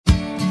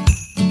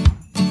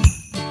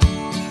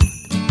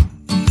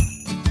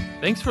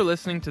Thanks for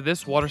listening to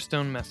this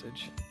Waterstone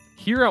message.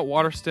 Here at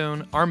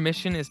Waterstone, our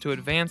mission is to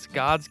advance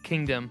God's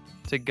kingdom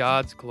to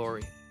God's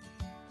glory.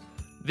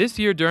 This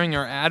year during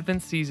our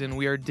Advent season,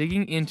 we are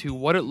digging into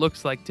what it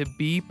looks like to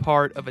be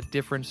part of a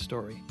different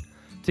story.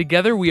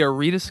 Together, we are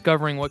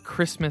rediscovering what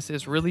Christmas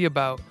is really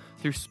about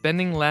through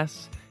spending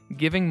less,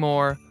 giving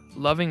more,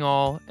 loving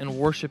all, and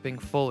worshiping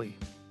fully.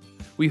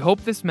 We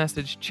hope this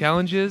message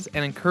challenges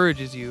and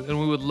encourages you, and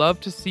we would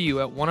love to see you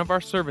at one of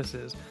our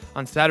services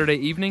on Saturday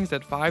evenings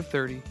at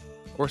 5:30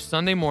 or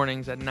Sunday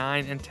mornings at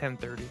 9 and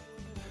 10:30.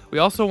 We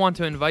also want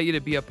to invite you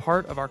to be a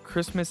part of our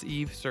Christmas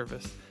Eve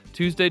service,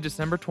 Tuesday,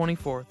 December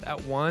 24th at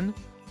 1,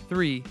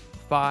 3,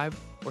 5,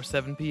 or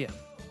 7 p.m.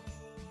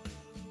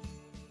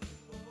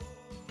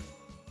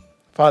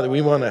 Father,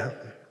 we want to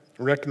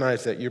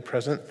recognize that you're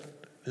present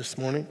this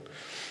morning,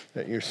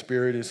 that your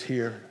Spirit is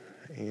here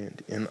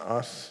and in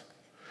us.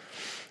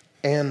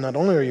 And not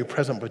only are you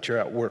present, but you're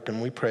at work.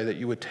 And we pray that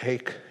you would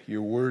take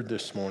your word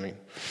this morning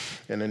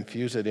and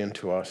infuse it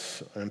into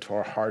us, into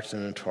our hearts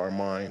and into our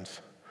minds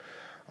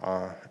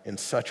in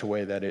such a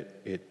way that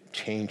it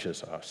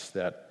changes us,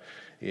 that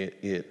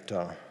it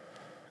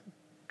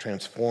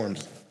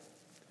transforms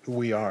who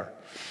we are,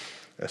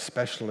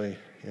 especially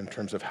in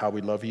terms of how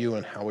we love you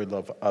and how we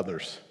love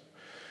others,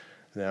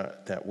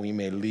 that we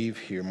may leave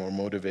here more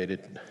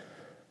motivated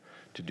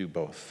to do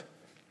both.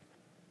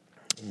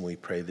 And we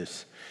pray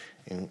this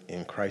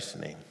in Christ's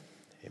name,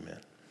 amen.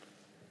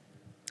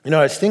 You know,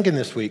 I was thinking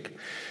this week,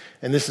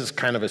 and this is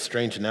kind of a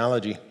strange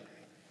analogy,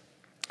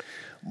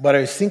 but I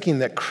was thinking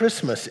that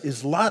Christmas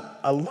is a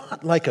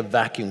lot like a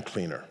vacuum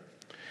cleaner.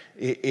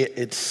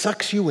 It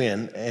sucks you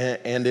in,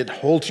 and it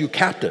holds you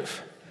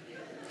captive.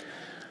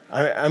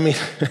 I mean,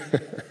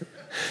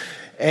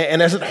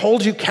 and as it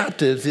holds you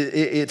captive,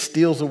 it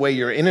steals away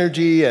your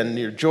energy and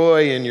your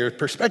joy and your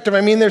perspective.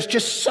 I mean, there's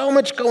just so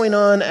much going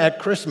on at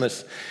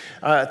Christmas.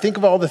 Think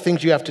of all the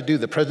things you have to do,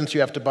 the presents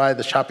you have to buy,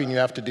 the shopping you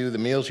have to do, the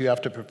meals you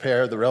have to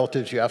prepare, the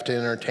relatives you have to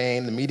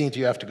entertain, the meetings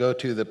you have to go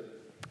to, the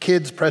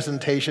kids'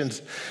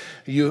 presentations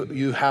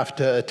you have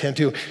to attend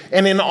to.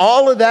 And in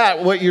all of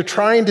that, what you're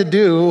trying to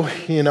do,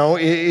 you know,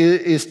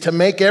 is to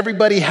make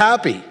everybody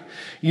happy.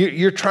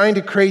 You're trying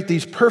to create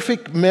these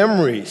perfect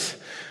memories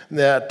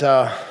that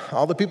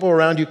all the people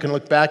around you can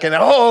look back and,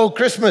 oh,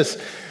 Christmas.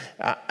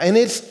 And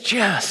it's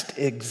just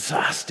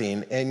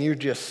exhausting, and you're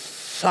just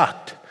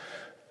sucked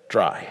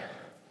dry.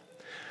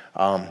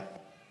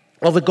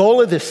 Well, the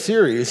goal of this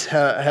series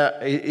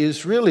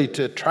is really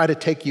to try to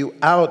take you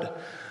out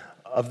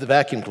of the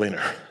vacuum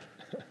cleaner.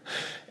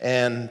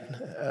 And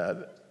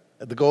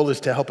the goal is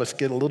to help us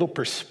get a little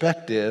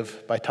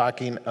perspective by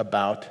talking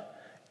about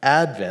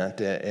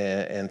Advent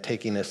and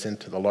taking us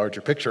into the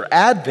larger picture.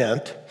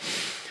 Advent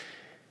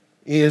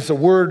is a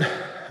word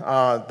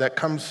that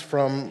comes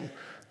from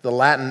the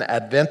Latin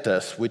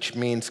adventus, which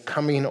means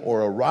coming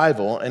or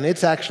arrival, and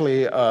it's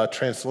actually a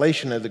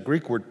translation of the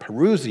Greek word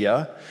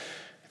parousia.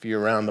 If you're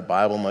around the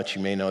Bible much,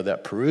 you may know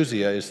that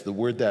parousia is the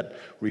word that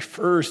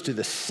refers to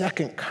the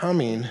second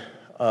coming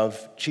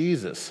of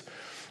Jesus.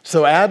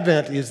 So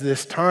Advent is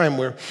this time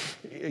where,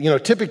 you know,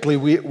 typically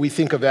we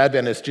think of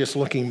Advent as just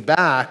looking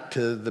back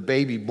to the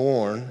baby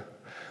born,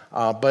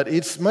 but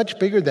it's much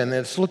bigger than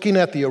that. It's looking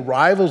at the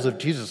arrivals of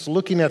Jesus,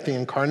 looking at the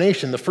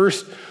incarnation, the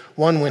first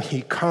one when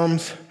he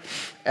comes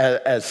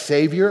as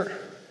Savior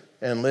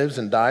and lives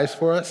and dies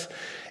for us.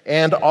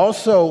 And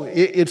also,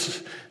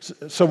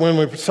 so when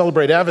we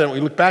celebrate Advent, we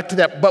look back to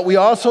that, but we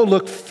also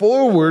look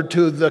forward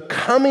to the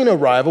coming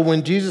arrival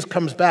when Jesus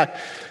comes back,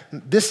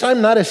 this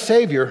time not as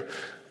Savior,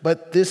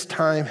 but this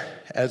time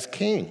as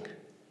King.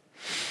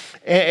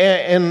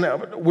 And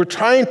we're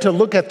trying to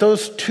look at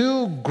those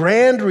two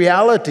grand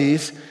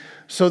realities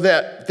so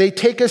that they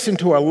take us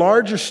into a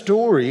larger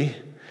story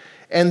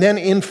and then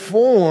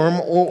inform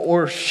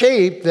or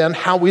shape then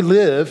how we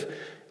live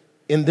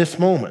in this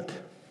moment.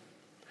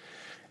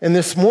 And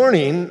this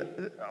morning,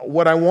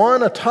 what I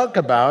want to talk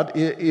about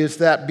is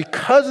that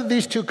because of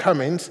these two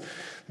comings,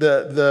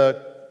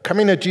 the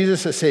coming of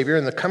Jesus as Savior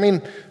and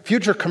the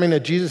future coming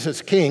of Jesus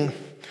as King,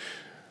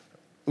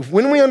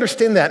 when we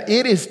understand that,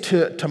 it is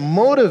to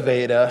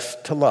motivate us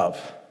to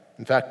love.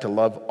 In fact, to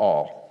love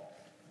all.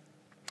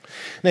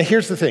 Now,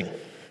 here's the thing.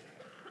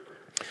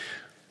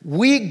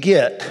 We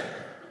get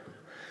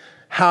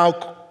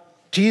how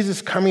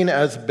Jesus coming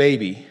as a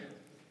baby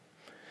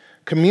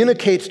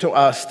communicates to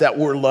us that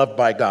we're loved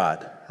by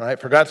God, right?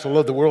 For God so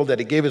loved the world that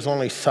he gave his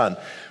only son.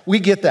 We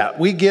get that.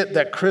 We get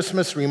that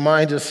Christmas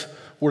reminds us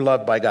we're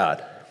loved by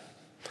God.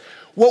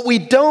 What we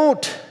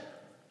don't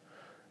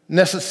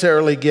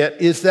necessarily get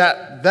is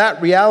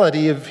that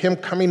reality of him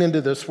coming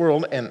into this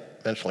world and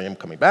eventually him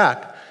coming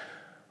back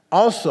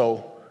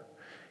also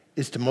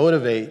is to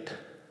motivate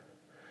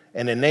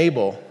and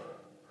enable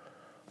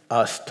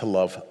us to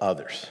love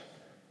others.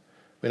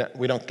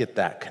 We don't get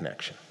that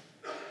connection.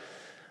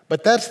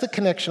 But that's the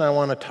connection I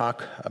want to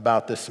talk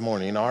about this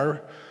morning,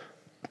 our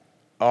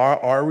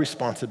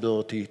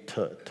responsibility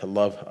to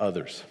love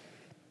others.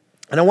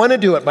 And I want to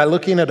do it by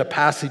looking at a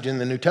passage in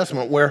the New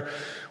Testament where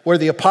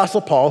the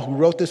Apostle Paul, who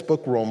wrote this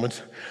book,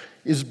 Romans,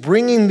 is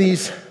bringing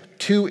these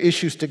two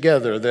issues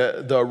together,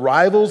 the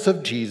arrivals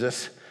of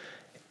Jesus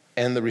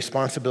and the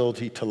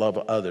responsibility to love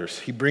others.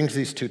 He brings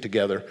these two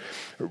together.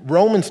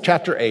 Romans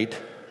chapter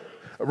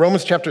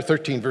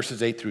 13,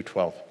 verses 8 through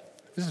 12.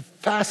 This is a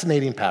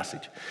fascinating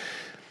passage.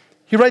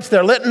 He writes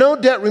there, "Let no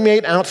debt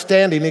remain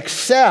outstanding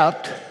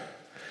except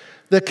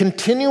the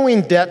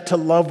continuing debt to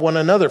love one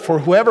another. For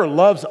whoever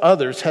loves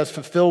others has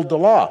fulfilled the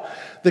law.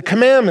 The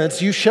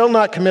commandments, you shall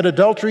not commit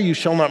adultery, you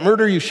shall not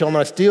murder, you shall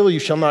not steal, you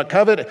shall not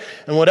covet,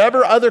 and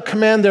whatever other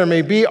command there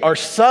may be are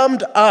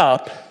summed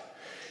up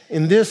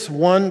in this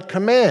one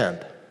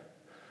command.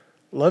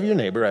 Love your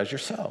neighbor as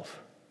yourself.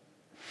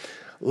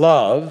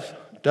 Love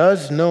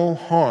does no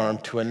harm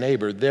to a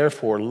neighbor.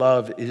 Therefore,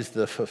 love is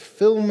the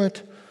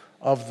fulfillment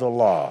of the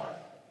law."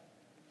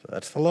 So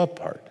that's the love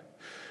part.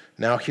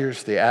 Now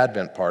here's the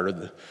Advent part, or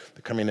the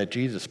coming of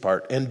Jesus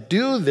part. "And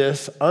do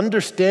this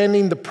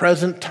understanding the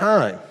present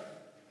time.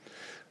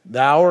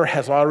 The hour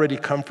has already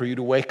come for you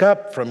to wake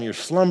up from your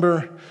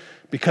slumber,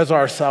 because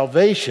our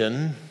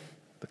salvation,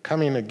 the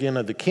coming again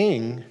of the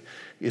King,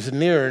 is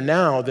nearer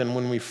now than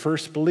when we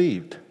first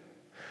believed.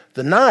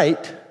 The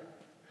night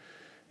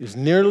is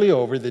nearly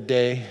over, the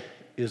day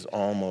is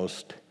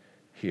almost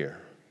here."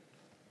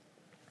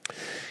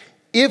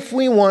 If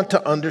we want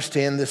to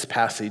understand this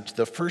passage,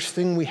 the first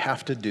thing we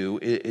have to do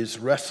is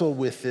wrestle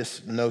with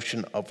this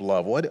notion of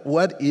love.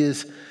 What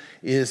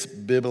is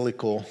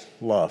biblical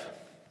love?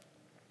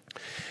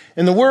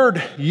 And the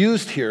word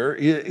used here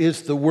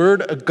is the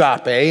word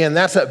agape, and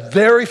that's a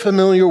very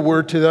familiar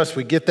word to us.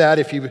 We get that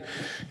if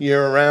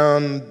you're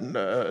around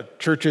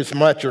churches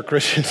much or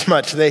Christians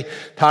much. They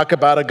talk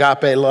about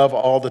agape love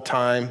all the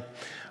time.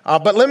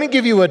 But let me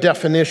give you a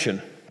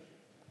definition,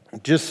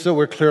 just so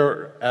we're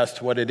clear as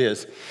to what it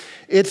is.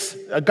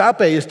 Agape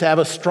is to have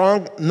a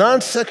strong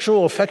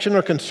non-sexual affection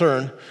or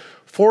concern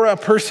for a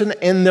person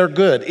and their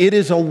good. It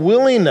is a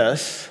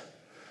willingness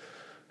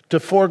to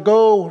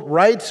forego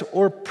rights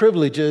or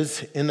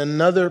privileges in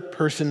another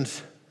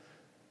person's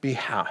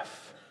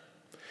behalf.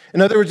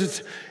 In other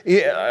words,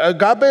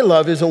 agape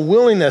love is a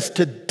willingness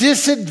to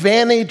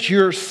disadvantage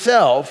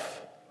yourself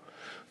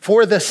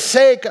for the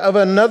sake of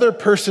another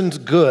person's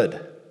good.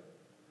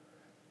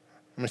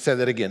 Let me say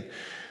that again.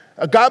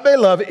 Agape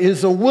love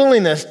is a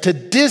willingness to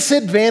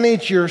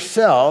disadvantage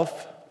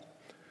yourself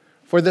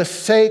for the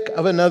sake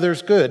of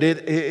another's good.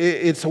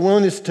 It's a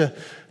willingness to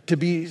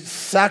be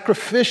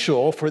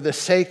sacrificial for the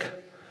sake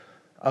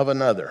of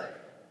another.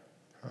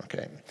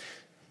 Okay,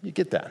 you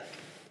get that.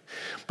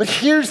 But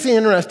here's the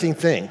interesting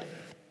thing.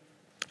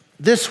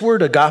 This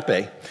word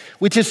agape,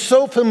 which is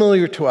so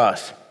familiar to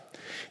us,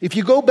 if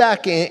you go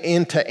back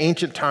into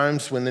ancient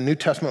times when the New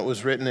Testament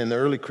was written and the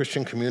early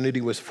Christian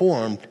community was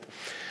formed,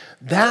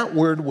 that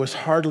word was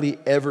hardly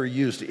ever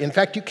used. In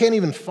fact, you can't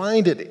even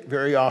find it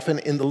very often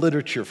in the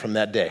literature from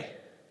that day.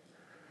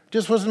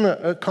 Just wasn't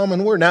a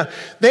common word. Now,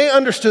 they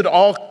understood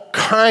all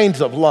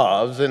kinds of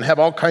loves and have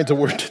all kinds of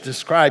words to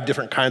describe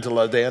different kinds of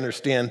love. They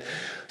understand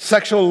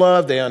sexual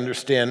love. They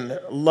understand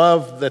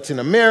love that's in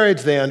a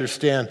marriage. They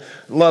understand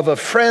love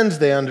of friends.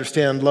 They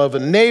understand love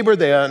of a neighbor.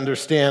 They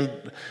understand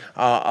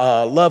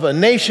love of a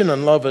nation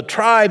and love of a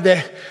tribe.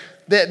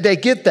 They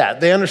get that.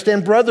 They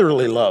understand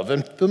brotherly love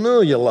and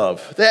familial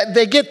love.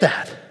 They get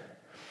that.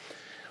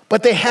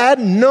 But they had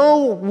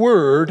no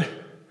word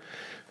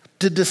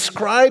to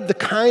describe the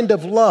kind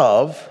of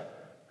love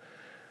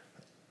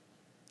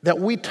that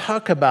we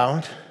talk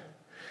about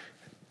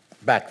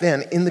back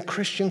then in the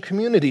Christian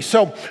community.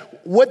 So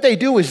what they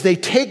do is they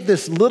take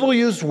this little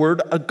used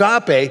word,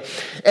 agape,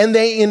 and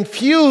they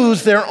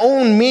infuse their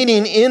own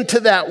meaning into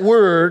that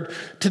word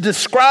to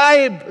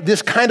describe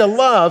this kind of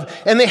love.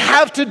 And they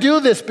have to do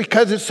this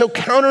because it's so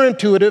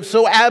counterintuitive,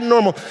 so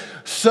abnormal,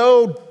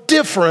 so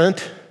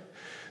different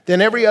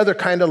than every other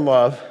kind of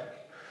love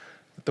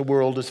that the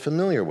world is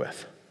familiar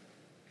with.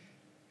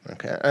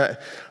 Okay,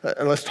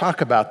 let's talk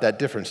about that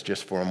difference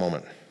just for a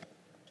moment.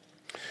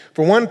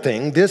 For one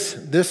thing,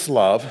 this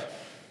love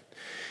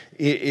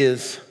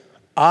is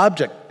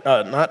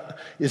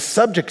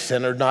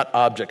subject-centered, not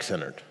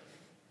object-centered.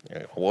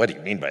 What do you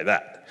mean by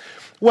that?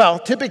 Well,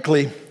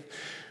 typically,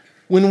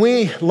 when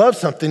we love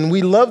something,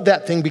 we love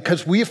that thing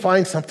because we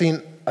find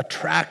something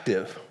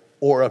attractive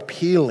or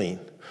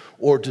appealing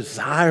or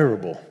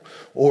desirable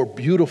or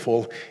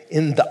beautiful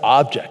in the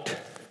object.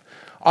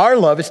 Our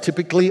love is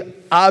typically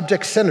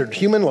object-centered.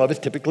 Human love is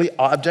typically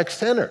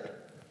object-centered.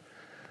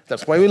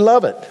 That's why we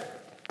love it.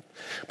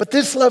 But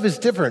this love is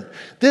different.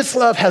 This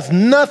love has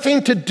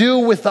nothing to do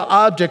with the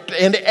object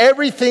and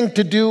everything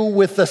to do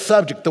with the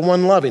subject, the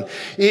one loving.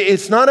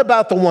 It's not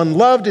about the one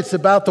loved, it's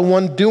about the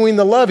one doing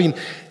the loving.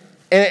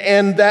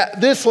 And that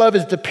this love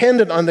is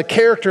dependent on the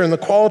character and the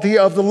quality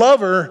of the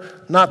lover,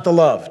 not the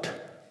loved.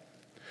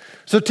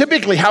 So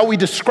typically how we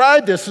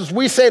describe this is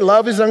we say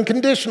love is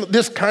unconditional.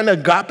 This kind of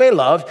agape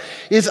love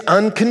is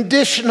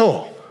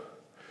unconditional,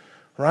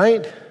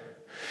 right?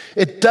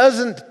 It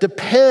doesn't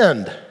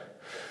depend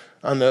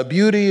on the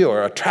beauty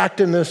or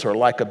attractiveness or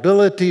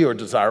likability or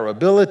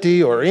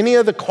desirability or any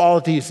of the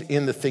qualities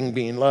in the thing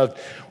being loved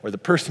or the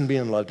person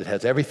being loved. It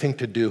has everything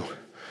to do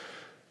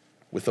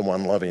with the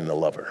one loving the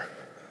lover.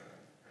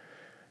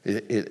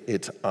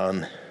 It's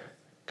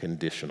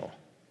unconditional,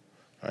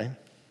 right?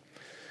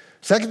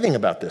 Second thing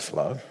about this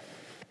love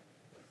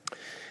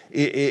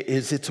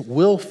is it's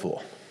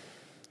willful.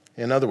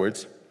 In other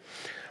words,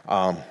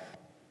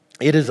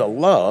 it is a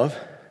love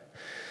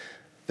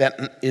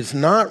that is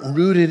not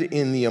rooted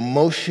in the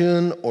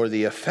emotion or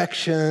the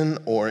affection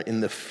or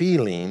in the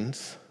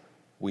feelings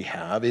we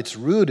have. It's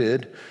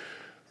rooted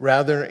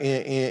rather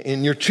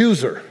in your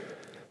chooser,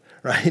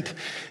 right?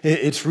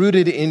 It's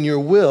rooted in your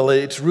will.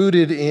 It's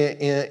rooted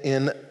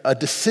in a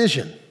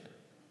decision.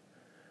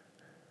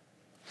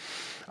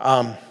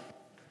 Now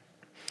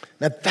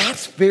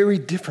that's very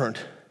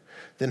different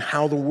than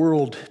how the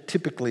world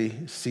typically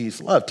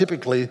sees love.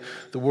 Typically,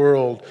 the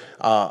world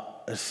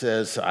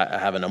says, I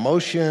have an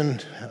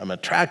emotion, I'm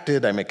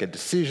attracted, I make a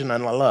decision,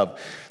 and I love.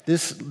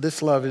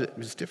 This love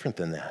is different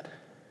than that.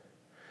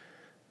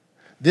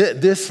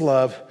 This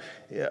love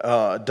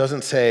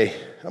doesn't say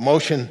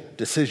emotion,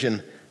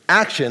 decision,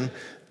 action.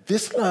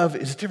 This love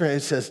is different.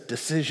 It says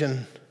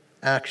decision,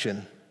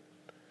 action,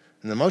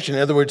 and emotion.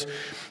 In other words,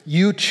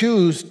 you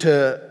choose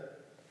to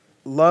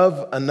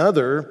love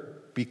another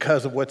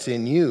because of what's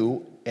in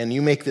you, and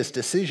you make this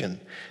decision.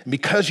 And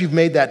because you've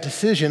made that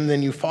decision,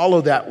 then you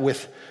follow that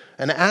with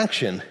an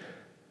action.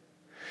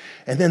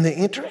 And then the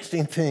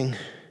interesting thing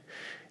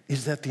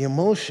is that the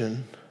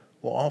emotion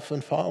will often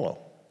follow.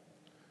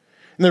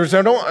 In other words,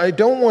 I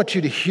don't want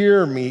you to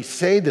hear me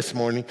say this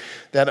morning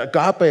that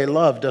agape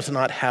love does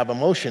not have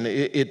emotion.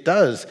 It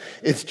does.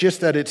 It's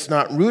just that it's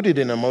not rooted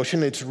in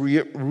emotion. It's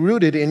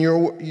rooted in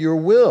your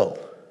will.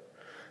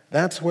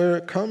 That's where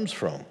it comes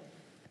from.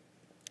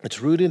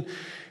 It's rooted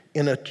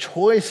in a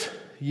choice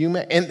you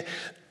make. And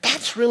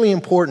that's really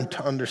important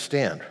to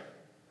understand,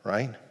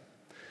 right?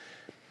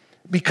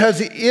 Because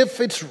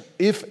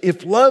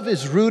if love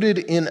is rooted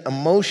in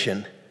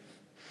emotion,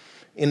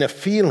 in a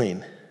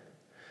feeling,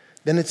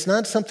 then it's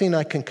not something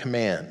I can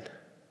command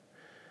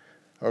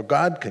or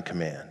God can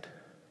command,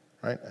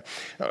 right?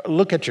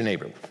 Look at your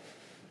neighbor.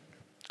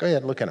 Go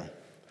ahead, look at him.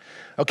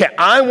 Okay,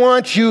 I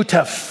want you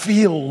to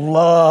feel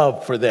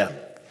love for them,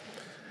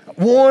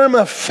 warm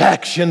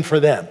affection for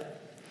them.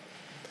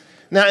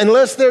 Now,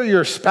 unless they're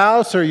your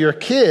spouse or your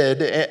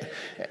kid,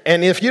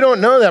 and if you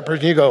don't know that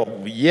person, you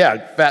go,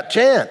 yeah, fat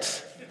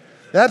chance.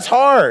 That's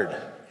hard.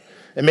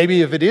 And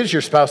maybe if it is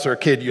your spouse or a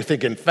kid, you're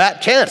thinking,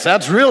 fat chance,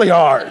 that's really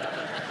hard.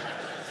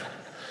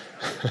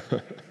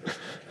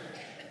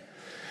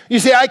 You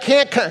see,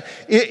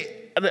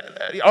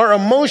 our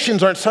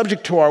emotions aren't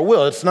subject to our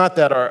will. It's not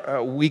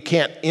that we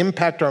can't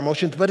impact our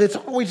emotions, but it's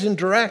always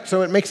indirect,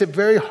 so it makes it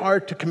very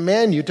hard to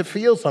command you to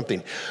feel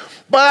something.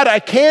 But I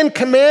can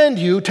command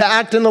you to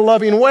act in a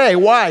loving way.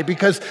 Why?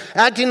 Because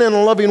acting in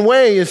a loving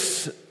way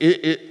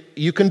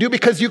you can do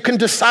because you can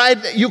decide,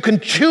 you can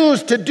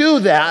choose to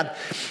do that,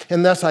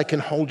 and thus I can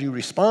hold you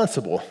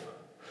responsible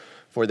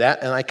for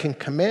that, and I can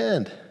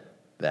command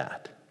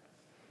that.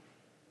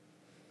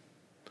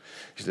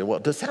 You say, well,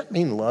 does that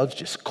mean love's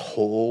just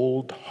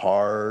cold,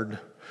 hard,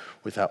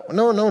 without?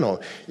 No.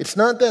 It's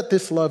not that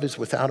this love is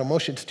without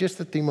emotion. It's just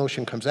that the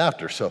emotion comes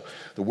after. So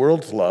the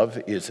world's love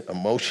is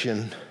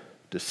emotion,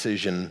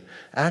 decision,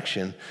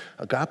 action.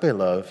 Agape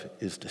love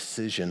is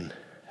decision,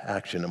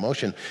 action,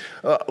 emotion.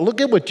 Look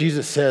at what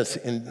Jesus says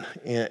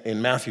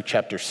in Matthew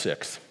chapter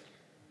 6,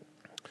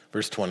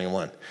 verse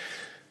 21.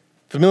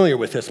 Familiar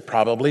with this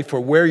probably. For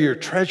where your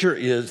treasure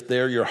is,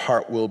 there your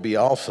heart will be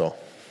also.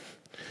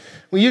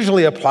 We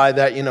usually apply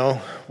that,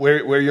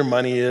 where your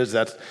money is,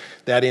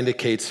 that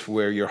indicates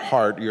where your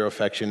heart, your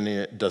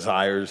affection,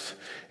 desires,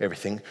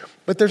 everything.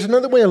 But there's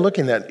another way of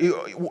looking at it.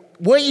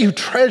 What you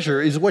treasure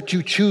is what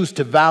you choose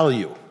to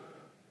value.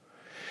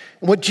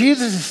 What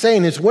Jesus is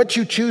saying is what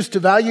you choose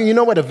to value, you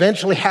know what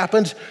eventually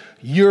happens?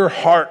 Your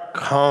heart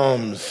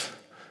comes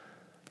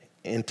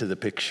into the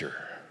picture.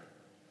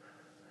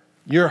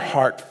 Your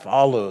heart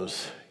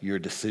follows your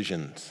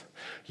decisions.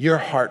 Your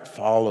heart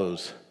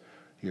follows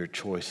your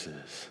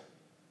choices.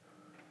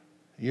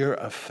 Your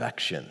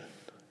affection,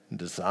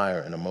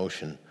 desire, and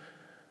emotion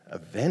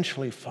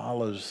eventually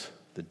follows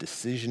the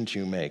decisions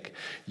you make.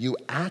 You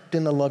act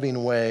in a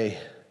loving way,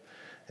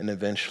 and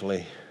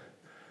eventually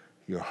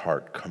your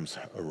heart comes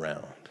around.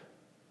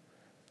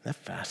 Isn't that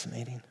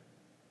fascinating?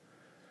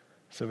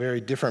 So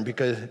very different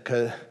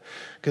because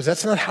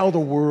that's not how the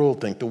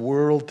world thinks. The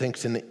world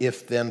thinks in the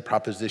if-then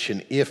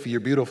proposition. If you're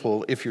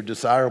beautiful, if you're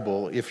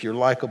desirable, if you're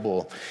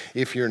likable,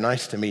 if you're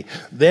nice to me,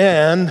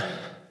 then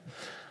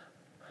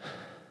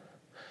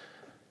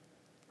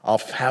I'll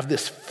have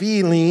this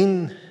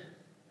feeling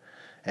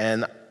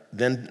and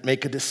then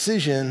make a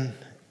decision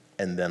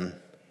and then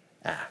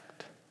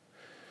act.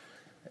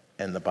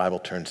 And the Bible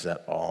turns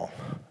that all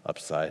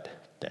upside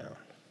down.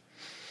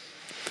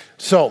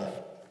 So,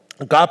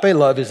 agape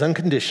love is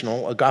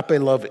unconditional. Agape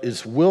love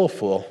is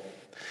willful.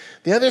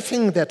 The other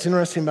thing that's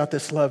interesting about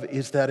this love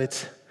is that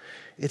it's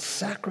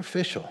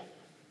sacrificial.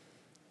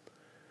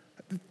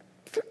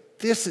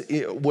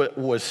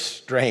 was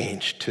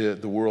strange to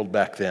the world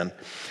back then.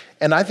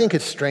 And I think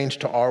it's strange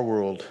to our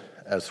world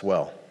as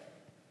well.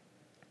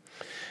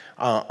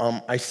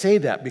 I say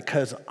that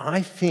because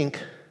I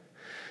think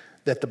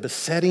that the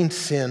besetting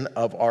sin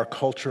of our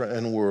culture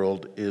and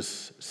world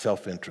is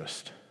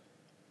self-interest.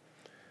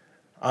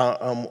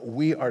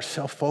 We are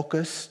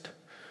self-focused.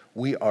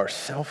 We are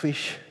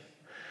selfish.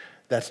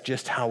 That's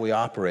just how we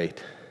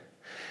operate.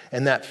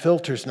 And that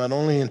filters not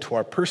only into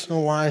our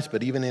personal lives,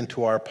 but even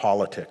into our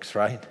politics,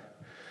 right?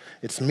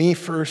 It's me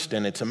first,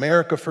 and it's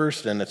America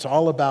first, and it's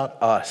all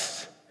about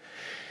us.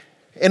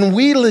 And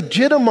we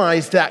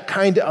legitimize that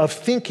kind of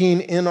thinking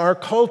in our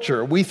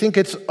culture. We think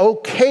it's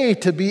okay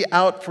to be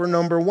out for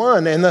number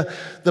one. And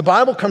the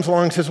Bible comes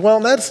along and says, well,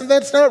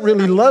 that's not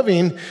really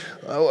loving.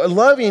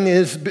 Loving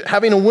is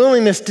having a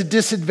willingness to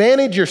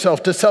disadvantage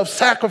yourself, to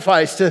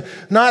self-sacrifice, to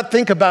not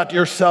think about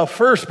yourself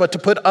first, but to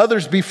put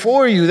others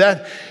before you.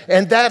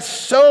 And that's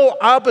so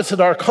opposite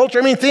our culture.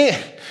 I mean,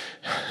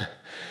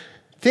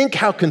 think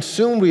how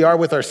consumed we are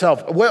with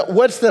ourselves.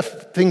 What's the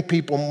thing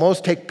people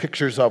most take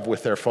pictures of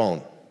with their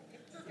phone?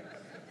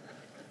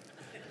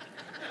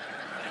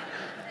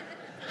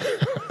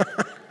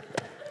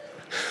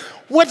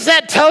 What's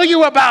that tell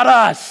you about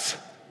us?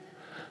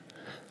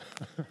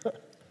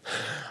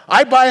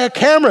 I buy a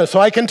camera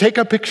so I can take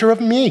a picture of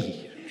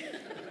me.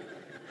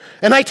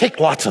 And I take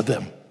lots of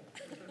them.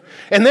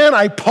 And then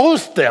I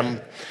post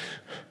them,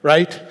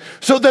 right?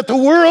 So that the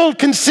world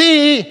can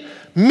see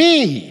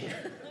me.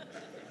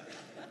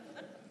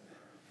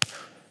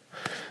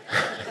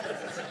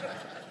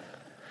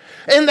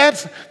 And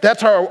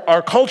that's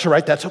our culture,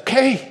 right? That's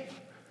okay.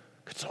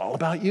 It's all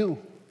about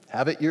you.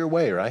 Have it your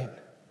way, right?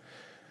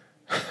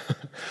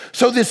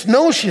 So this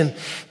notion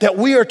that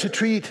we are to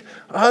treat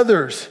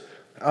others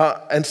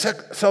and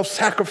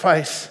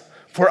self-sacrifice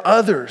for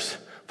others,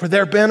 for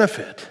their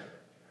benefit,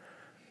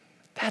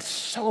 that's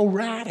so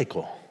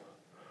radical.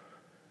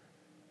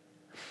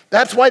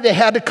 That's why they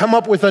had to come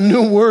up with a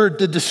new word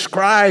to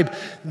describe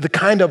the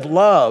kind of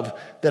love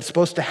that's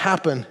supposed to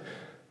happen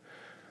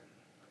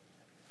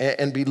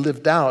and be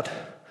lived out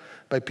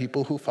by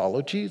people who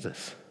follow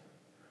Jesus.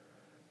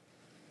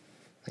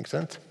 Make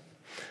sense?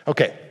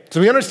 Okay, so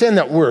we understand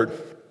that word.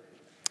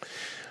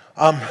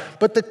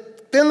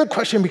 But then the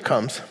question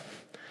becomes,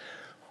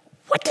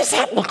 what does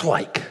that look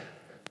like?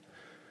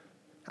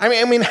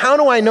 I mean, how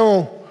do I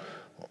know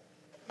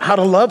how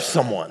to love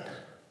someone?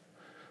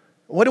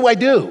 What do I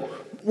do?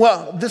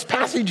 Well, this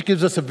passage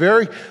gives us a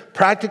very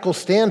practical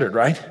standard,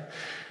 right?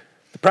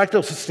 The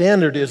practical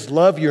standard is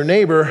love your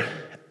neighbor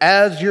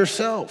as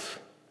yourself.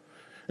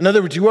 In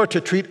other words, you are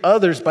to treat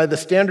others by the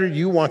standard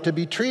you want to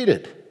be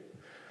treated.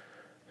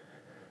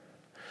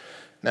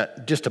 Now,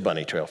 just a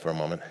bunny trail for a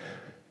moment.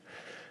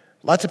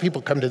 Lots of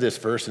people come to this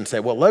verse and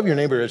say, well, love your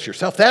neighbor as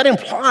yourself. That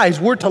implies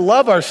we're to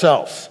love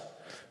ourselves,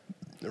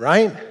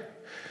 right?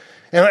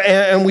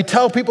 And we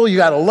tell people you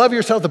got to love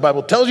yourself. The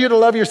Bible tells you to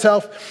love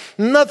yourself.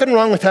 Nothing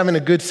wrong with having a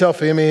good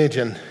self-image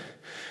and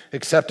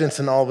acceptance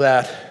and all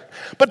that.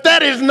 But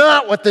that is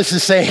not what this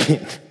is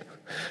saying.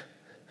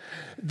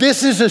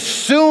 This is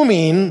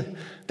assuming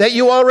that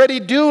you already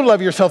do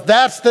love yourself.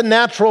 That's the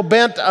natural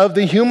bent of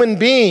the human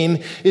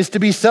being, is to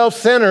be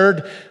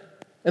self-centered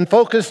and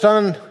focused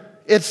on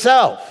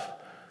itself.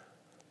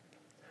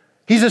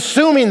 He's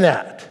assuming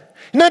that.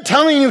 He's not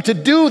telling you to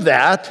do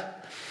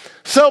that.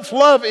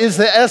 Self-love is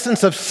the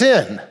essence of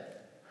sin,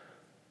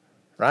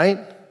 right?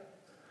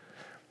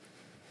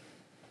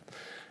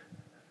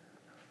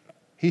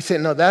 He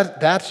said, no,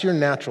 that's your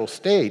natural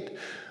state.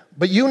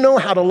 But you know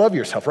how to love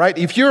yourself, right?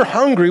 If you're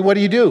hungry, what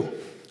do?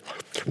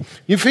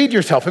 You feed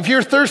yourself. If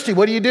you're thirsty,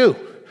 what do?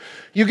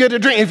 You get a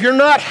drink. If you're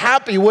not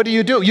happy, what do?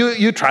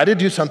 You try to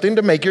do something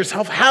to make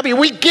yourself happy.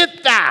 We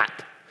get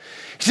that.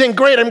 He's saying,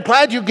 great, I'm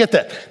glad you get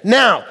that.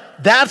 Now,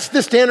 that's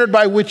the standard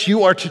by which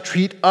you are to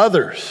treat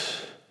others.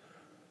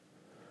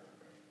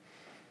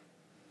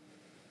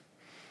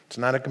 It's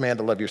not a command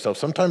to love yourself.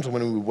 Sometimes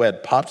when we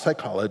wed pop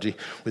psychology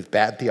with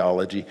bad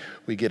theology,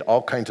 we get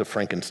all kinds of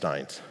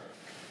Frankensteins.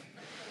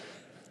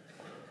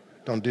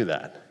 Don't do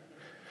that.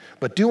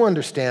 But do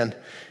understand,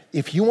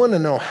 if you want to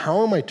know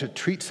how am I to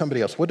treat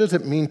somebody else, what does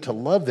it mean to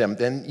love them,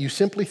 then you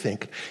simply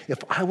think, if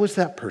I was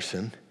that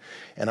person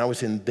and I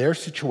was in their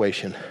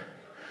situation,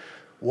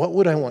 what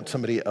would I want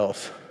somebody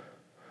else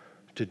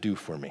to do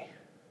for me?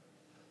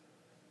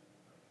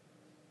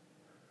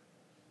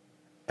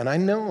 And I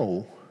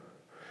know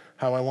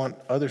how I want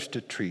others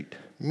to treat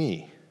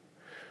me.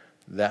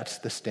 That's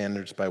the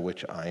standards by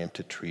which I am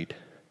to treat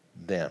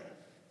them.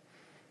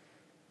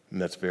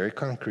 And that's very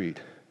concrete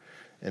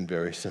and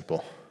very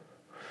simple.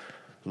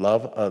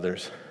 Love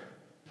others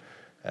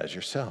as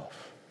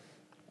yourself.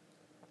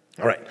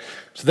 All right,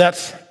 so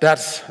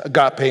that's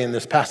agape in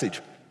this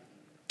passage.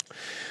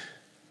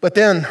 But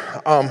then,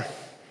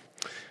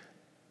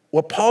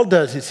 what Paul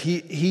does is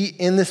he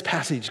in this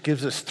passage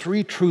gives us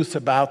three truths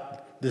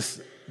about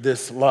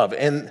this love,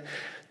 and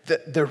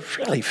they're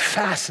really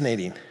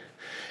fascinating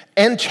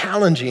and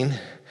challenging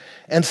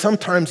and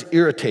sometimes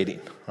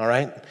irritating. All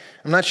right,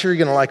 I'm not sure you're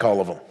going to like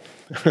all of them.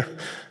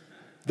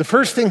 The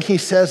first thing he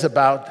says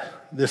about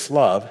this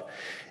love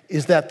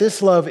is that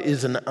this love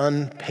is an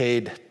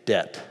unpaid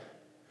debt,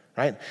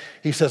 right?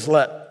 He says,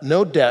 let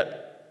no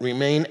debt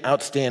remain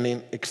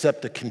outstanding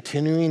except the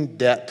continuing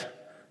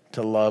debt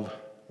to love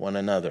one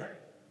another.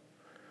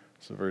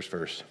 It's the first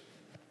verse.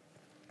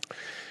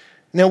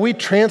 Now, we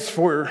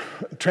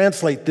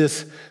translate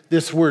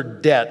this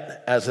word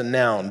debt as a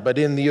noun, but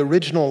in the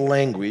original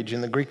language,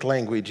 in the Greek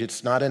language,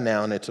 it's not a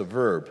noun, it's a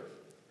verb.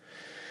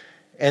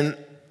 And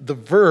the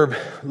verb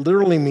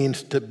literally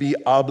means to be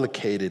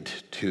obligated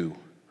to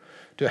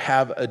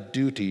have a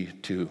duty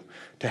to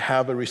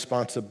have a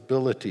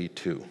responsibility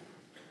to.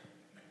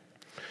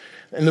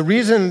 And the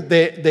reason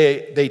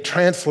they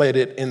translate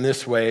it in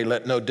this way,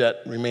 let no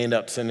debt remain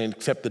outstanding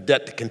except the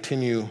debt to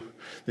continue,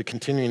 the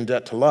continuing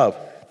debt to love,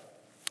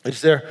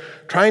 is they're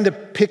trying to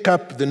pick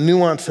up the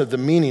nuance of the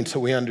meaning so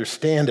we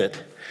understand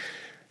it.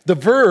 The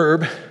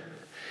verb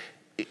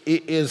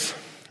is,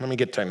 let me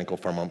get technical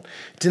for a moment.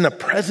 It's in the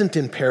present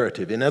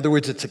imperative. In other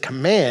words, it's a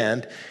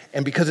command,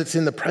 and because it's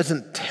in the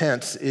present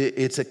tense,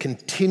 it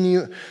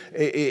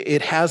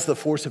has the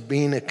force of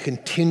being a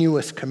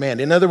continuous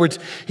command. In other words,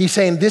 he's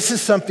saying this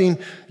is something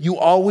you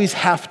always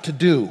have to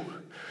do.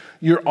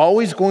 You're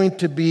always going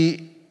to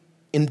be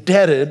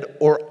indebted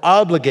or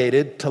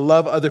obligated to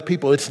love other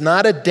people. It's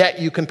not a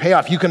debt you can pay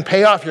off. You can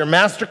pay off your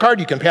MasterCard,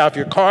 you can pay off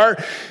your car.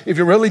 If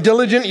you're really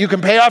diligent, you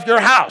can pay off your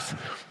house.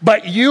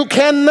 But you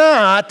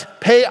cannot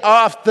pay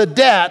off the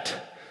debt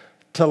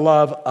to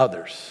love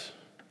others.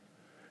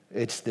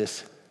 It's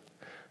this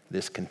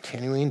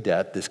continuing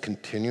debt, this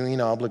continuing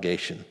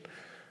obligation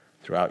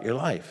throughout your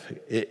life.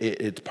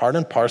 It's part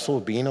and parcel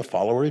of being a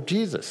follower of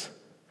Jesus,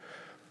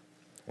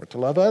 or to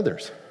love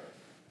others.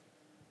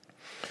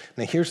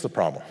 Now, here's the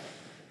problem.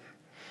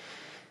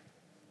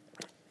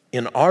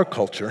 In our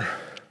culture,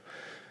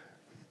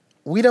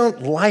 we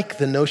don't like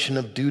the notion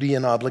of duty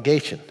and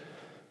obligation.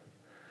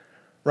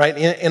 Right?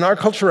 In our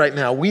culture right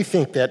now, we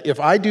think that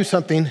if I do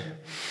something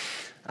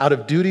out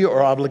of duty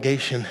or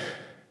obligation,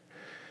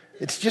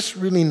 it's just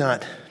really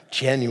not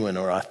genuine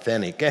or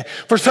authentic.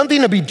 For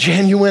something to be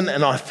genuine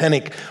and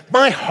authentic,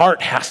 my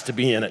heart has to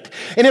be in it.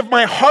 And if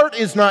my heart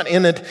is not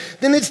in it,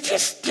 then it's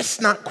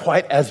just not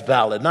quite as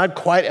valid, not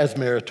quite as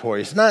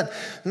meritorious,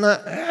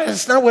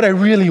 it's not what I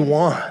really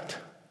want.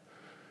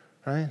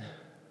 Right?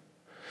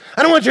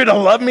 I don't want you to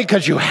love me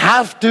because you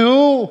have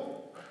to.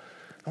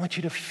 I want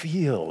you to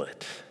feel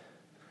it.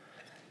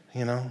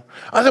 You know?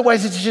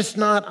 Otherwise, it's just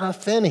not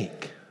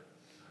authentic.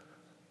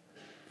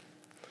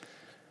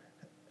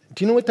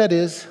 Do you know what that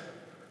is?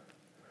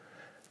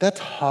 That's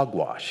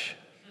hogwash.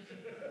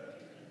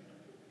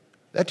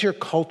 That's your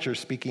culture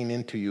speaking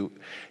into you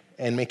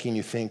and making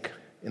you think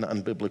in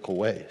unbiblical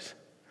ways.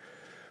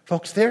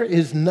 Folks, there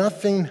is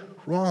nothing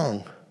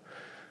wrong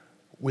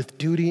with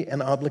duty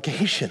and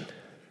obligation.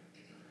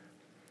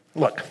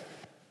 Look,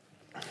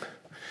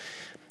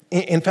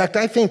 in fact,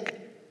 I think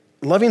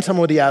loving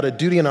somebody out of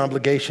duty and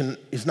obligation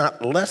is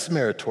not less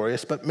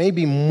meritorious, but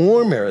maybe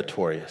more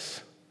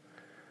meritorious.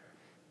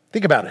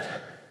 Think about it.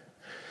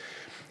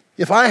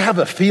 If I have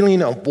a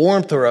feeling of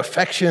warmth or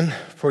affection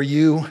for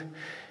you,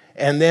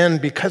 and then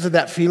because of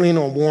that feeling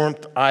of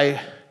warmth,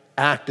 I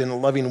act in a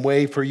loving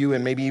way for you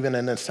and maybe even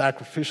in a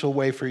sacrificial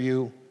way for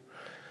you,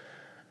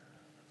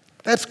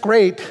 that's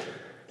great.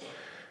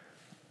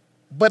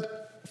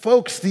 But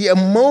folks, the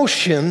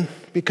emotion,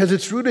 because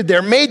it's rooted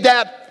there, made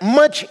that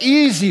much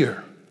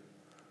easier.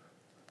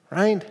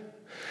 Right?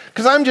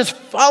 Because I'm just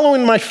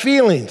following my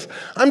feelings.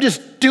 I'm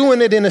just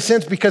doing it in a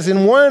sense because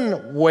in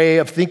one way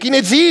of thinking,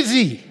 it's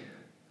easy.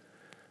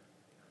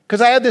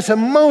 Because I had this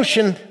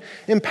emotion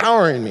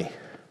empowering me.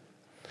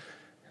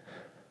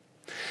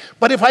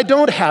 But if I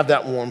don't have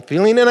that warm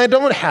feeling and I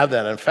don't have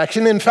that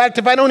affection, in fact,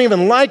 if I don't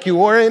even like you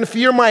or if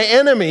you're my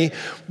enemy,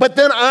 but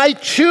then I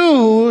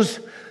choose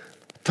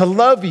to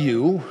love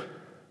you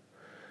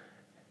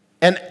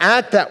and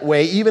act that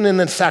way, even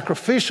in a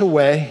sacrificial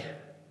way,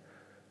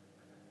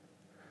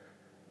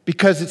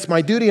 because it's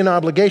my duty and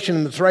obligation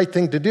and it's the right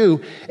thing to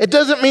do, it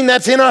doesn't mean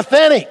that's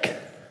inauthentic.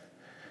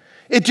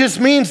 It just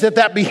means that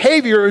that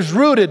behavior is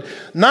rooted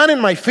not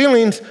in my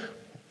feelings,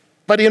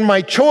 but in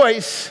my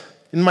choice,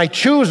 in my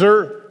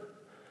chooser.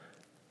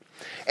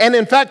 And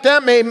in fact,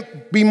 that may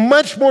be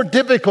much more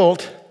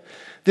difficult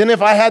than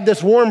if I had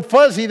this warm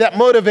fuzzy that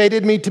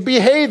motivated me to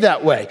behave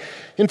that way.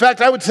 In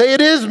fact, I would say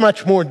it is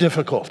much more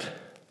difficult.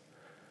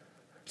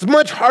 It's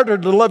much harder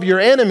to love your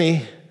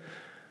enemy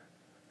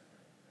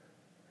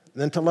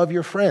than to love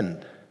your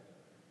friend.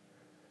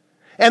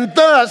 And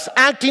thus,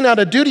 acting out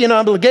of duty and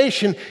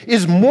obligation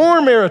is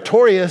more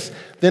meritorious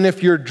than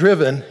if you're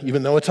driven,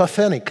 even though it's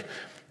authentic,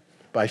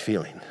 by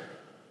feeling.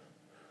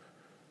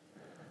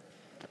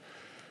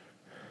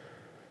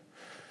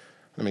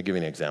 Let me give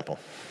you an example.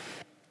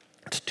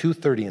 It's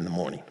 2:30 in the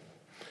morning,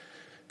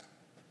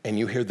 and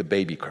you hear the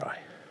baby cry.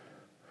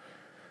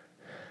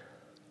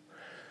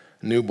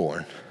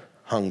 Newborn,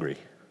 hungry.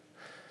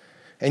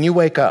 And you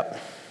wake up,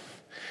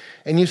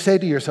 and you say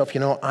to yourself,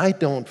 I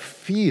don't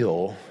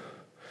feel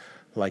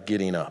like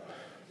getting up.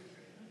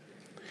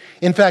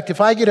 In fact, if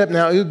I get up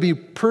now, it would be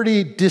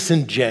pretty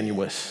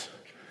disingenuous.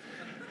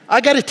 I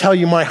got to tell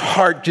you, my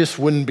heart just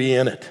wouldn't be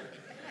in it.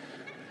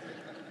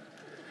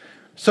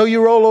 So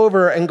you roll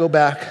over and go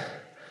back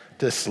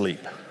to sleep.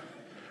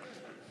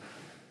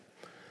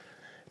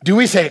 Do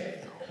we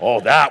say, oh,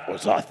 that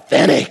was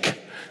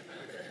authentic?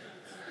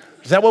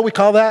 Is that what we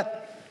call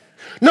that?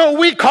 No,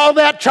 we call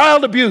that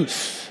child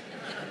abuse.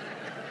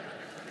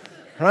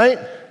 Right?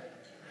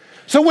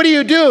 So what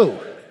do?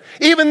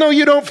 Even though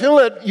you don't feel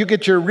it, you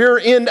get your rear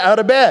end out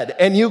of bed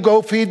and you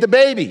go feed the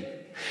baby.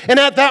 And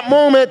at that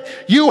moment,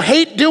 you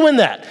hate doing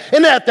that.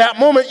 And at that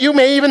moment, you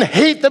may even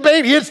hate the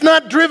baby. It's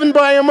not driven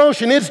by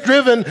emotion. It's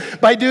driven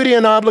by duty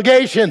and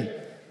obligation.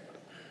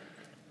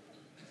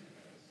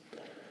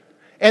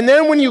 And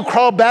then when you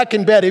crawl back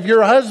in bed, if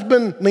your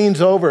husband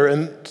leans over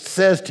and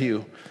says to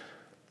you,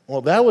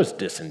 well, that was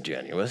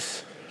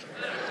disingenuous.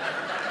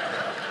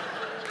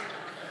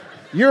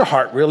 Your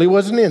heart really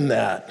wasn't in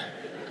that.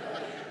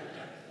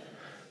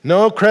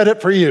 No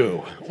credit for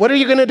you. What are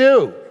you going to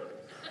do?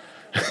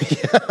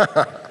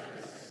 Yeah.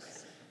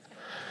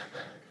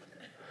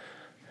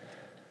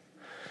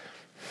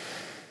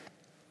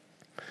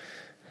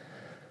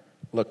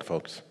 Look,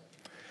 folks,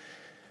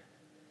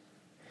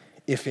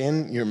 if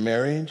in your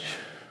marriage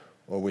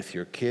or with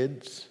your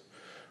kids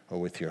or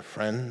with your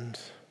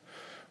friends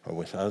or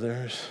with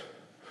others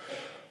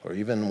or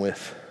even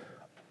with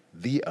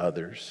the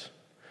others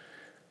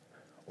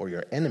or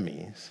your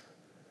enemies,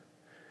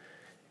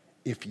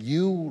 if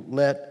you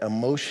let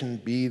emotion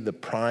be the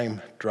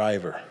prime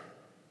driver,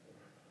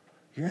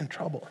 you're in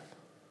trouble.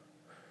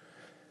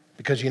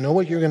 Because you know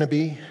what you're going to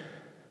be? You're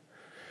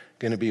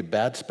going to be a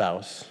bad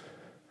spouse,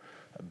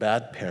 a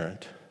bad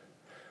parent,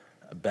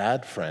 a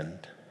bad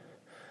friend,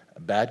 a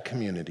bad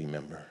community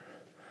member,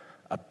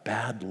 a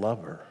bad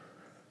lover.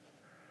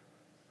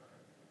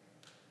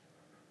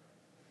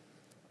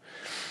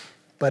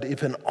 But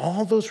if in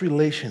all those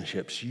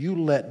relationships you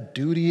let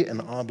duty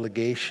and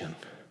obligation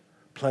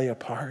play a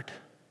part,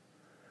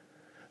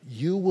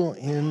 you will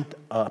end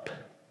up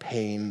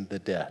paying the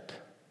debt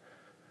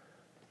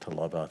to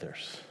love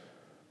others.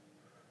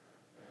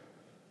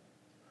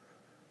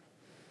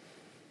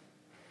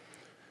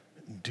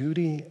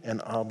 Duty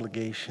and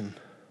obligation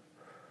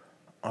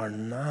are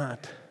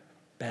not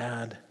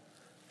bad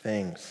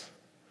things.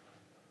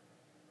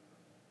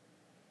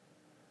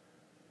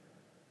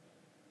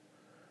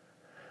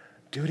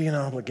 Duty and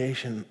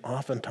obligation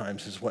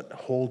oftentimes is what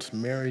holds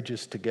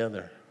marriages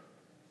together.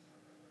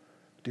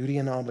 Duty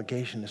and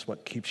obligation is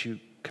what keeps you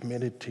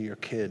committed to your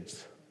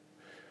kids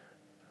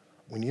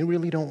when you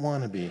really don't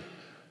want to be.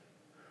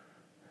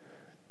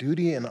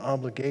 Duty and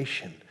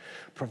obligation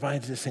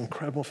provides this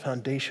incredible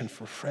foundation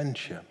for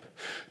friendship.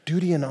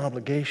 Duty and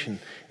obligation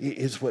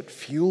is what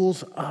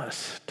fuels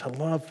us to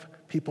love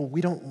people we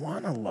don't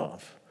want to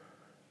love,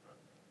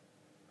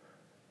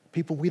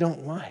 people we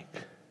don't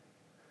like,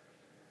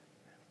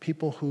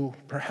 people who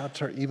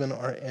perhaps are even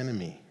our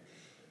enemy.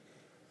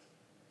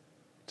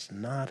 It's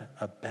not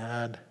a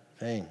bad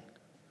thing.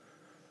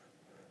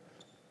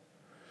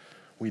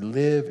 We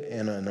live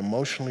in an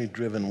emotionally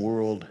driven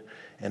world,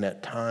 and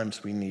at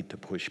times we need to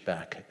push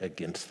back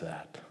against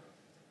that.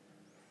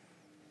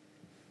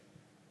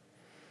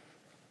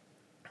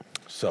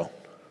 So,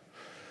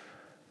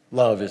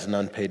 love is an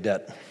unpaid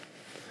debt.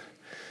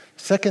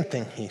 Second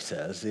thing he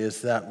says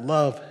is that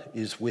love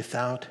is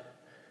without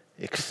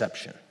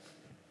exception.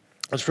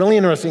 It's really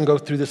interesting to go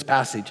through this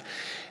passage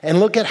and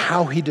look at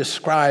how he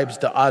describes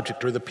the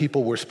object or the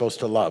people we're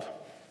supposed to love.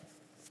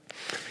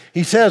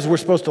 He says we're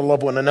supposed to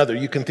love one another.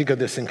 You can think of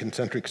this in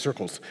concentric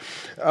circles.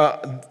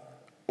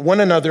 One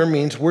another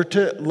means we're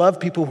to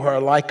love people who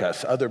are like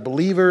us, other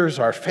believers,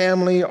 our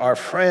family, our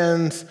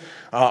friends,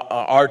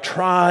 our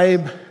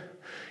tribe.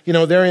 You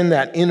know, they're in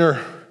that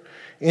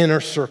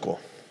inner circle,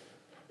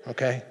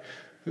 okay?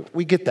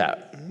 We get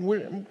that.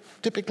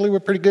 Typically, we're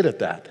pretty good at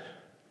that.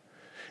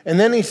 And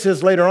then he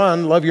says later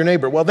on, love your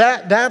neighbor. Well,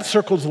 that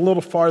circle's a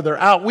little farther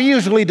out. We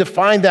usually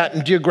define that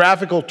in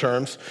geographical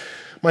terms.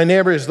 My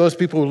neighbor is those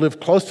people who live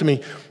close to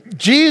me.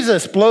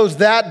 Jesus blows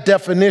that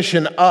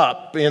definition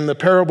up in the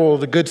parable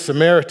of the Good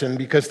Samaritan,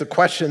 because the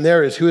question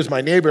there is, who is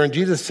my neighbor? And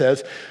Jesus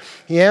says,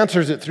 he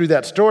answers it through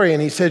that story,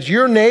 and he says,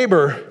 your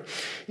neighbor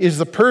is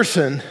the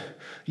person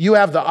you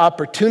have the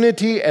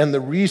opportunity and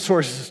the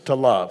resources to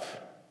love.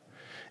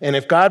 And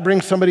if God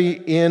brings somebody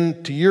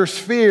into your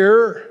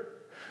sphere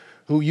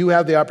who you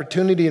have the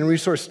opportunity and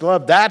resources to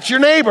love, that's your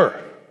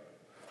neighbor.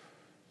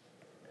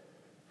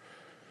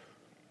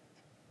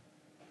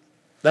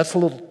 That's a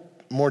little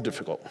more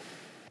difficult.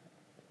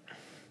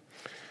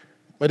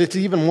 But it's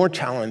even more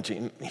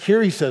challenging.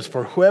 Here he says,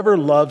 for whoever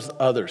loves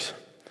others.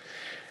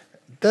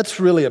 That's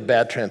really a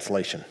bad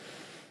translation,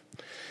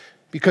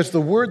 because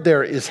the word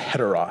there is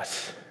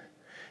heteros,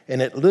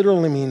 and it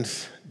literally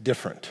means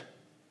different,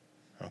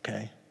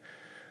 okay?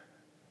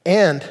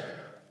 And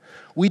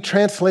we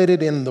translate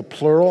it in the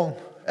plural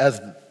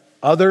as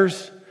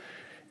others.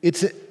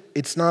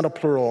 It's not a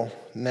plural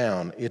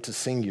noun, it's a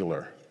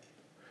singular.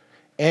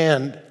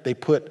 And they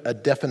put a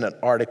definite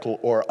article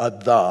or a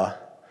the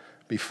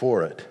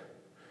before it.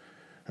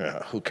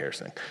 Who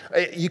cares?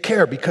 You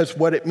care because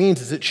what it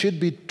means is it should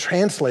be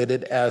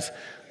translated as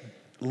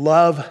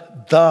love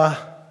the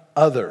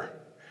other.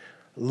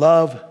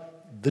 Love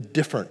the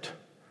different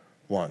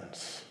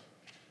ones.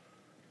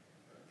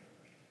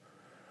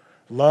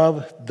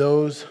 Love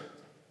those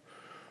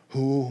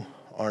who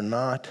are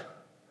not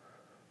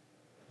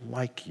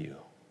like you.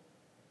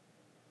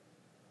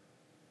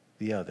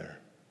 The other.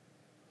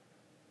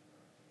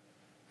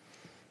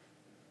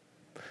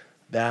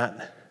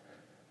 That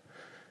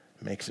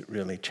makes it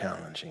really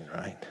challenging,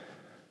 right?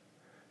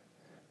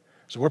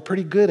 So we're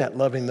pretty good at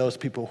loving those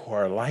people who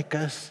are like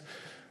us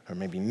or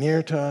maybe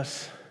near to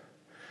us.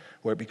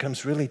 Where it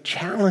becomes really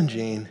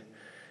challenging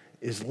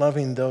is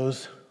loving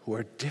those who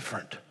are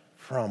different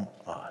from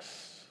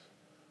us.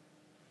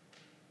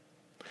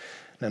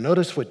 Now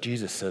notice what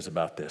Jesus says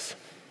about this.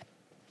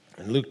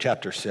 In Luke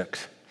chapter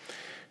 6,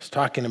 he's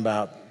talking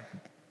about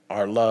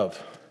our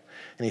love.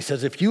 And he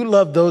says, if you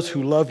love those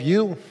who love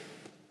you,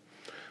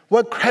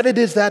 what credit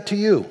is that to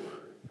you?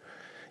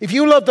 If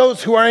you love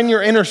those who are in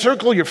your inner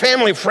circle, your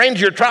family, friends,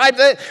 your tribe,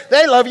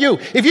 they love you.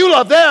 If you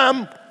love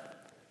them,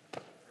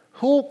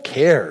 who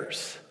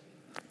cares?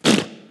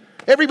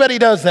 Everybody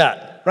does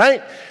that,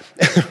 right?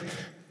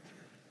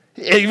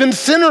 Even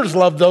sinners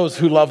love those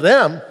who love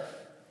them.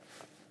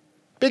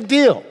 Big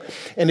deal.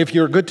 And if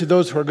you're good to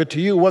those who are good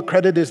to you, what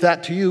credit is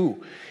that to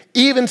you?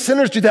 Even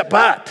sinners do that,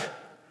 but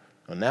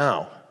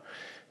now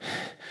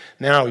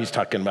he's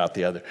talking about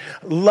the other.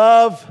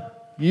 Love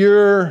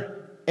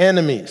your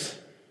enemies.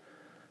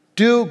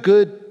 Do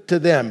good to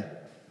them.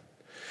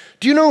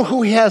 Do you know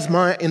who he has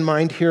in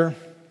mind here?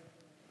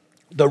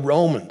 The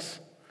Romans.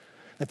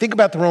 Now think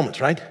about the Romans,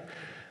 right?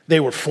 They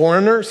were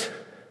foreigners.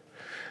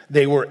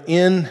 They were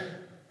in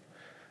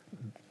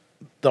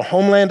the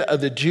homeland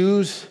of the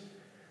Jews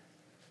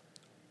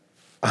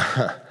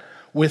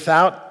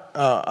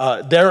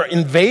they're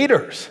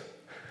invaders.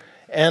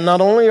 And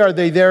not only are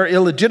they there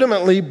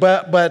illegitimately,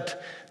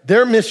 but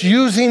they're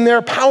misusing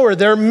their power.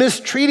 They're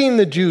mistreating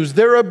the Jews.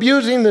 They're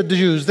abusing the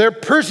Jews. They're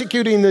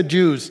persecuting the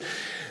Jews.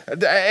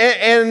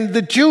 And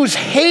the Jews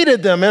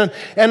hated them,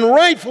 and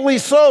rightfully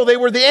so. They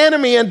were the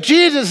enemy. And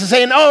Jesus is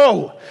saying,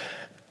 oh,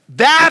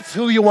 that's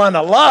who you want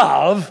to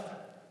love.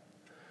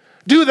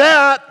 Do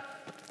that.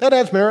 That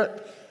has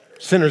merit.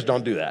 Sinners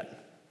don't do that.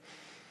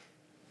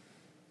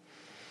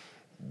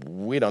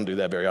 We don't do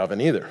that very often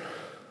either.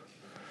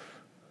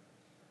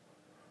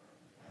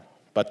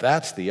 But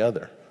that's the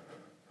other.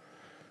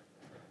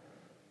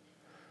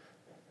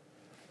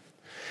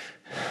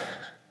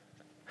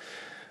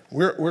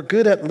 We're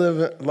good at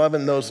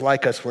loving those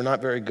like us. We're not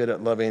very good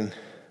at loving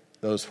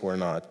those who are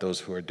not,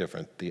 those who are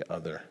different, the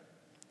other.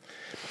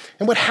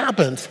 And what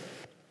happens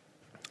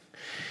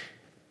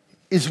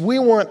is we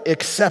want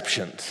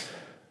exceptions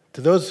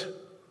to those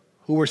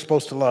who we're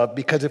supposed to love,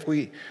 because if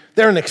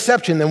they're an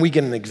exception, then we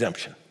get an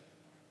exemption.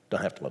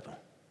 Don't have to love them.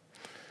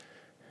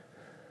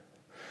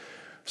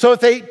 So if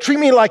they treat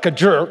me like a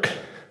jerk,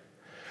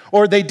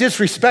 or they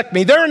disrespect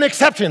me, they're an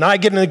exception. I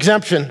get an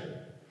exemption.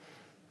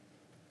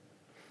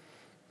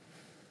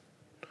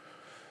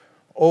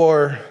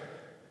 Or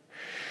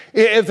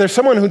if there's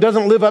someone who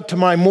doesn't live up to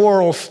my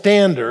moral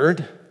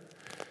standard,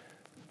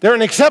 they're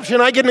an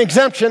exception. I get an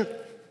exemption.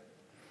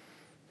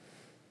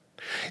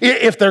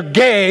 If they're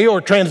gay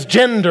or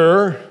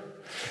transgender,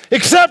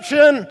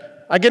 exception.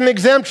 I get an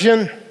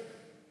exemption.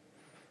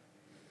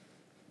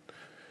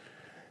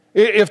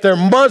 If they're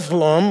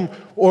Muslim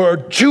or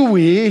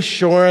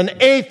Jewish or an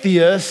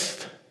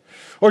atheist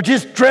or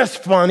just dress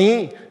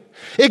funny,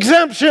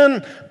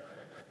 exemption.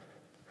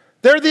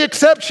 They're the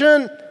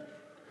exception.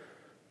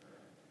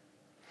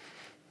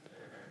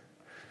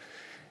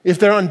 If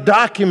they're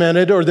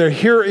undocumented or they're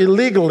here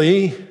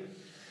illegally,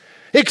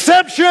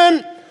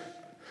 exception.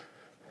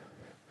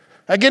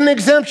 I get an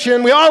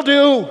exemption. We all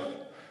do.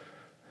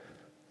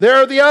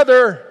 They're the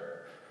other.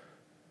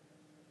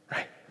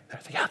 Right,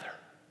 they're the other.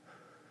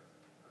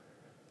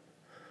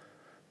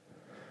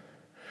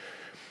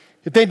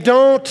 If they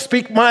don't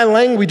speak my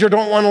language or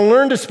don't want to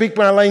learn to speak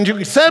my language,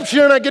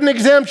 exception, I get an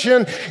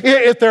exemption.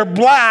 If they're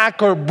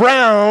black or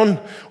brown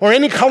or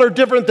any color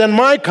different than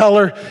my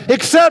color,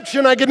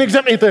 exception, I get an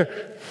exemption.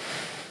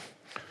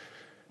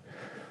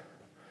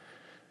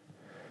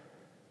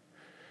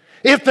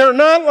 If they're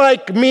not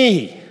like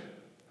me,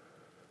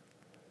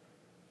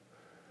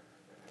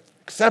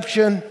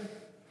 exception,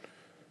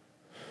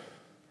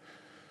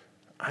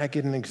 I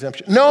get an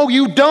exemption. No,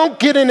 you don't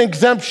get an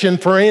exemption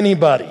for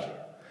anybody.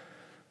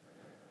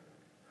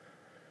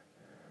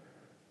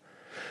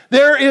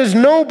 There is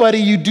nobody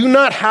you do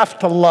not have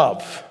to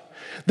love.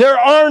 There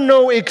are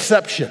no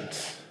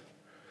exceptions.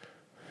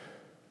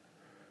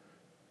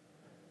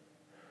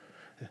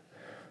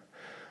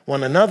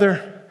 One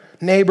another,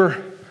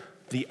 neighbor,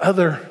 the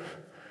other,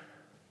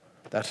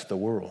 that's the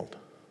world.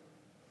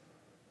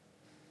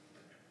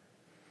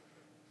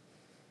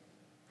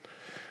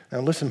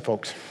 Now listen,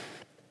 folks.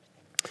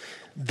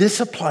 This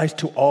applies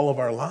to all of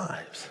our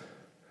lives.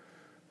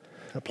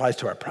 It applies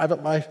to our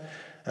private life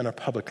and our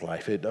public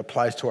life. It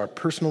applies to our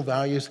personal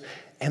values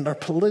and our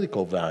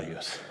political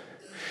values.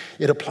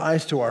 It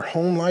applies to our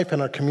home life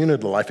and our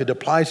community life. It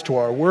applies to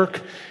our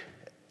work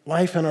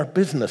life and our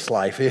business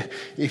life.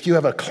 If you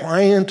have a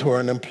client or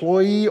an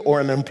employee or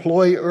an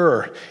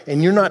employer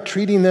and you're not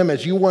treating them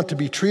as you want to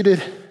be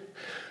treated,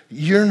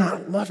 you're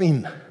not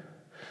loving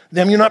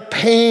them. You're not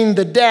paying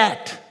the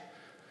debt.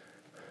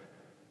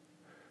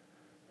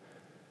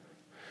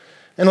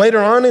 And later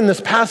on in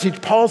this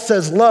passage, Paul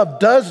says, love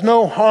does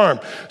no harm.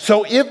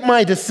 So if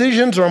my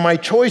decisions or my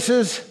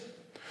choices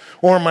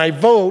or my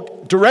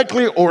vote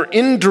directly or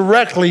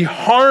indirectly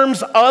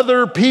harms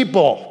other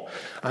people,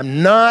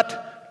 I'm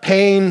not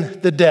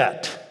paying the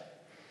debt.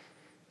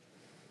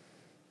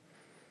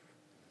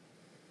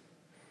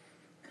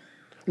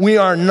 We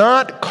are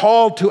not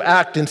called to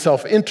act in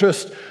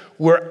self-interest.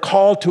 We're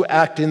called to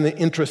act in the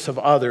interests of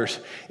others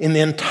in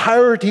the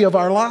entirety of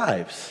our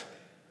lives.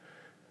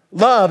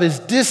 Love is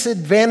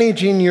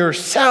disadvantaging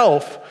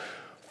yourself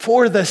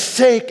for the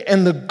sake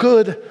and the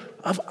good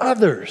of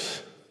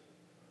others.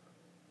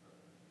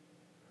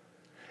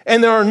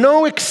 And there are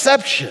no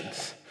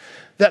exceptions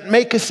that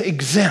make us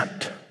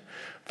exempt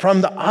from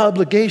the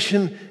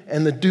obligation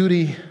and the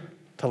duty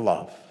to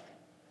love.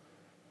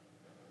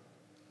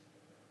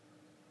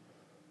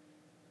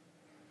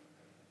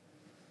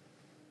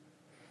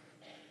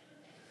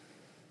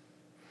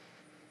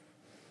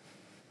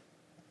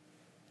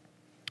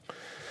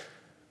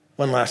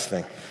 One last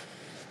thing.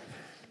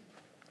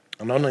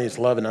 Not only is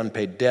love an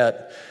unpaid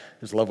debt,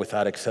 is love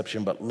without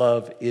exception, but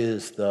love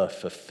is the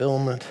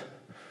fulfillment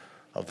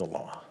of the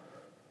law.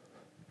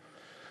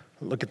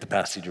 Look at the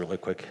passage really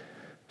quick. It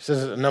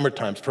says it a number of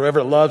times. For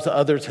whoever loves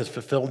others has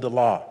fulfilled the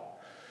law.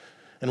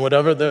 And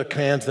whatever the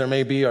commands there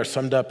may be are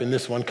summed up in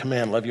this one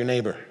command, love your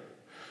neighbor.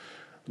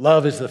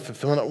 Love is the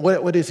fulfillment.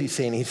 What is he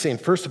saying? He's saying,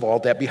 first of all,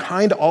 that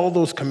behind all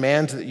those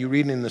commands that you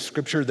read in the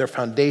scripture, their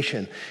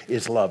foundation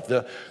is love.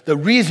 The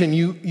reason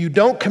you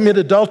don't commit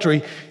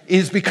adultery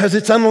is because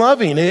it's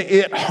unloving.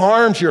 It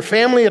harms your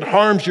family, it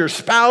harms your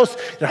spouse,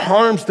 it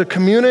harms the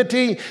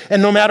community,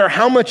 and no matter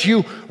how much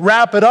you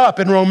wrap it up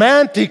in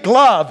romantic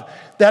love,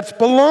 that's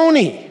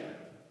baloney.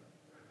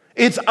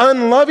 It's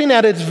unloving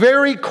at its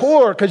very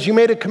core because you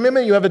made a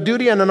commitment, you have a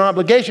duty and an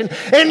obligation,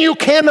 and you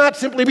cannot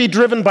simply be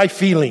driven by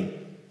feeling.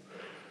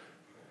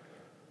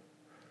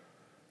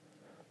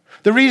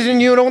 The reason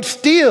you don't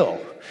steal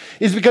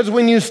is because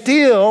when you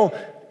steal,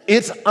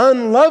 it's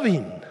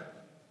unloving.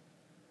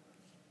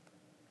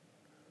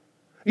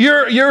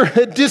 You're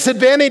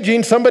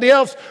disadvantaging somebody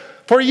else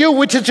for you,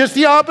 which is just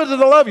the opposite of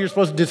love. You're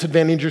supposed to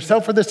disadvantage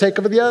yourself for the sake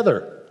of the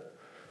other.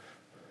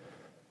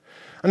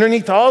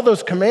 Underneath all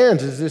those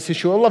commands is this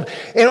issue of love.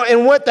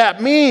 And what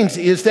that means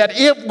is that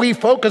if we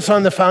focus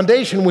on the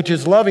foundation, which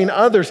is loving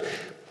others,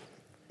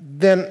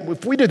 then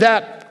if we do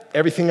that,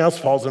 everything else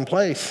falls in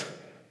place.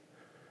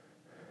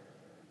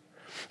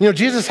 You know,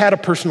 Jesus had a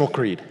personal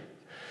creed.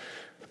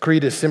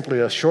 Creed is simply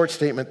a short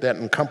statement that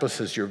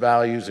encompasses your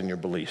values and your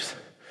beliefs.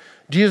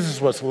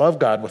 Jesus was love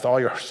God with all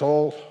your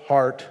soul,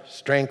 heart,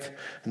 strength,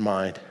 and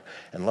mind,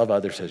 and love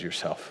others as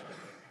yourself.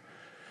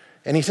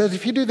 And he says,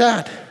 if you do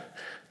that,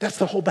 that's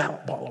the whole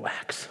ball of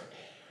wax.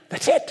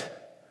 That's it.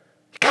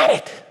 You got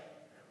it.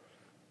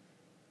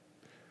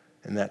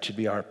 And that should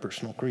be our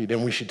personal creed.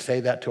 And we should say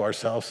that to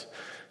ourselves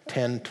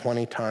 10,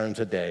 20 times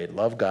a day.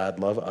 Love God,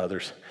 love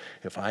others.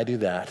 If I do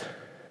that,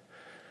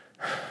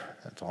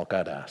 that's all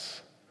God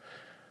asks.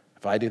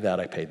 If I do that,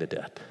 I pay the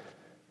debt.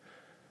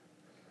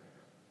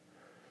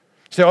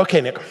 So,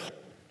 okay, Nick,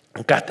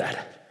 I've got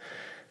that.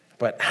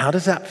 But how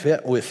does that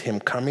fit with him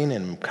coming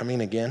and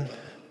coming again?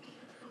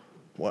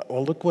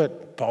 Well, look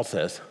what Paul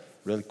says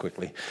really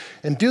quickly.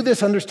 And do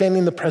this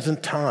understanding the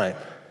present time.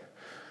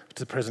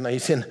 It's the present time.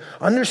 He's saying,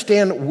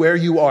 understand where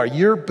you are.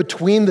 You're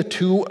between the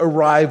two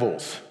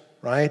arrivals,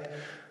 right?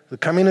 The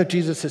coming of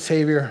Jesus as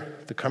Savior,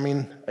 the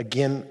coming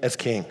again as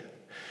King.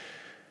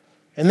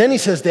 And then he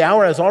says, the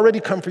hour has already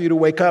come for you to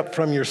wake up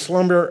from your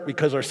slumber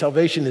because our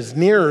salvation is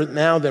nearer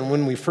now than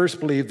when we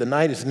first believed. The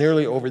night is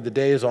nearly over, the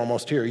day is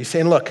almost here. He's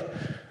saying, look,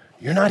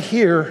 you're not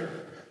here.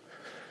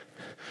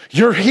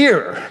 You're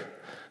here.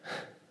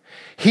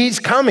 He's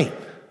coming.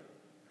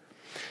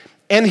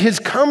 And his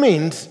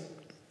comings,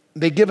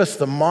 they give us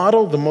the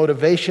model, the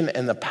motivation,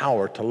 and the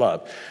power to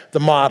love.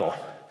 The model.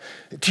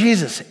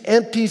 Jesus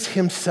empties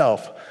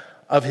himself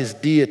of his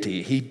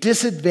deity. He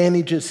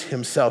disadvantages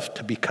himself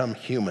to become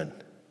human.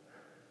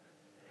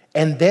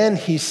 And then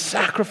he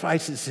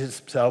sacrifices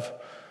himself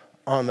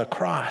on the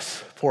cross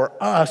for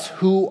us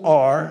who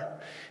are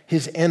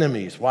his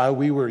enemies. While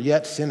we were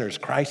yet sinners,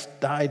 Christ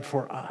died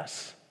for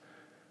us.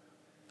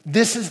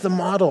 This is the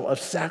model of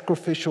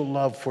sacrificial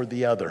love for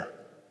the other.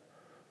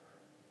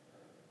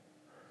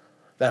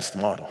 That's the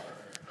model.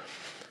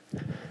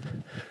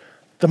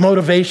 The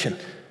motivation.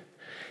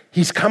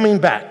 He's coming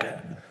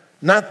back.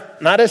 Not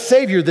as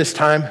Savior this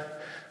time,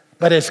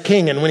 but as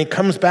King. And when he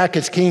comes back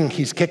as King,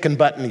 he's kicking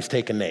butt and he's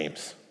taking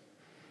names.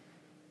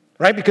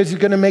 Right? Because he's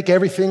going to make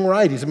everything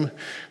right. He's going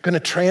to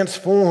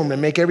transform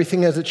and make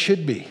everything as it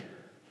should be.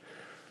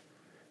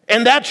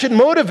 And that should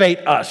motivate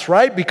us,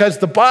 right? Because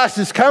the boss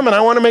is coming.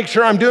 I want to make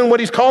sure I'm doing what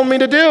he's called me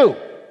to do.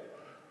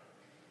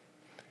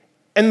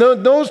 And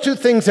those two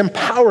things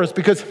empower us,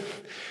 because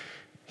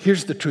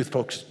here's the truth,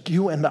 folks.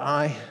 You and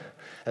I,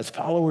 as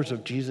followers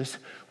of Jesus,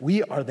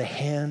 we are the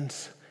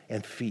hands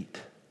and feet.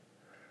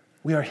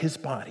 We are his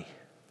body,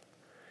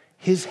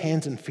 his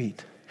hands and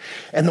feet.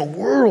 And the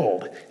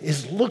world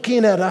is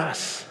looking at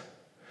us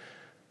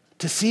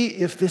to see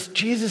if this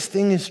Jesus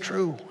thing is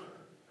true.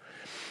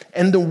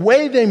 And the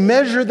way they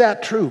measure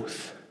that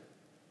truth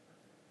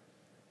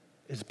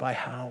is by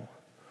how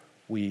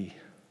we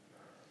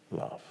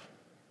love.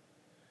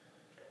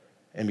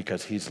 And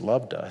because he's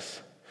loved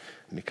us,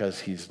 and because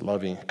he's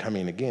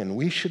coming again,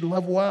 we should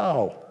love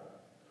well.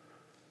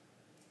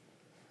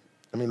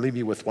 Let me leave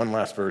you with one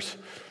last verse,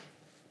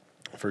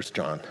 1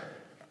 John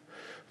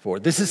 4.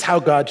 This is how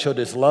God showed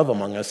his love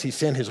among us. He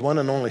sent his one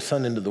and only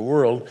Son into the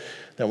world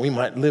that we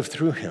might live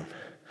through him.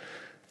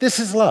 This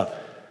is love.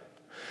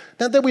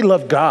 Not that we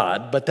love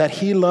God, but that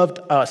he loved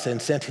us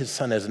and sent his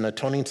Son as an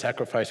atoning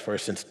sacrifice for our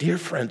sins. Dear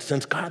friends,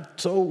 since God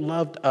so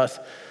loved us,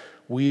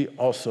 we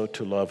also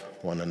to love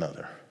one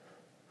another.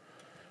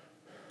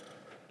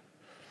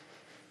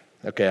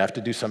 Okay, I have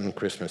to do something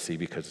Christmassy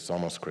because it's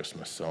almost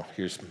Christmas. So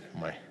here's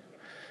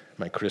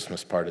my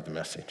Christmas part of the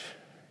message.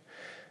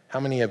 How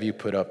many of you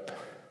put up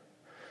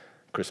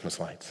Christmas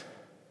lights?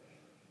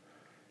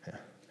 Yeah.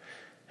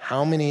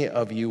 How many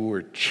of you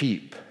were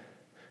cheap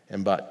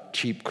and bought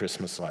cheap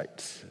Christmas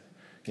lights?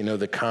 You know,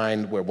 the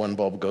kind where one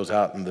bulb goes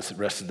out and the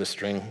rest of the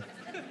string?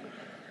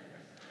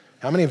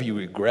 How many of you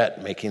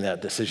regret making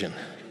that decision?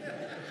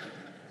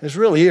 It's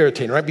really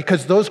irritating, right?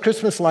 Because those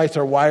Christmas lights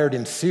are wired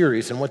in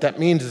series, and what that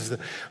means is the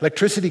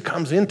electricity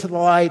comes into the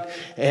light,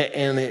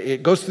 and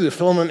it goes through the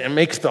filament and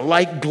makes the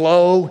light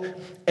glow,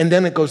 and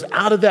then it goes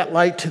out of that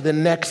light to the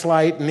next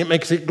light, and it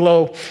makes it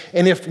glow.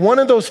 And if one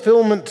of those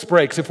filaments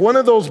breaks, if one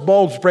of those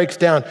bulbs breaks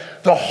down,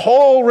 the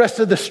whole rest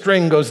of the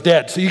string goes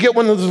dead. So you get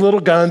one of those little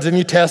guns, and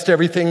you test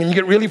everything, and you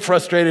get really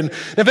frustrated, and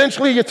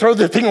eventually you throw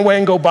the thing away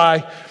and go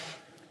buy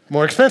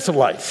more expensive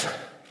lights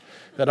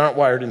that aren't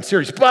wired in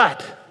series.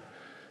 But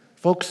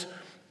folks,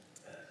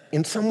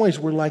 in some ways,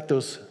 we're like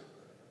those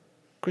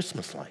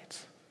Christmas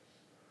lights,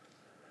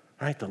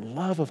 right? The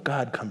love of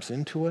God comes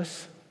into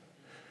us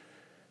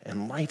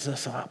and lights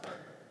us up.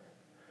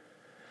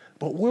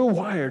 But we're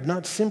wired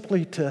not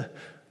simply to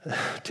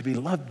be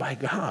loved by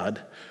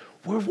God.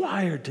 We're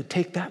wired to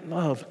take that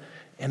love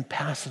and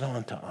pass it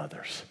on to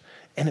others,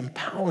 and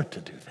empowered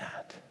to do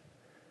that.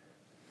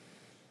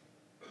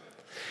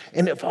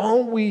 And if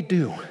all we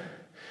do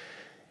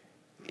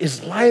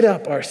is light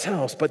up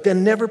ourselves, but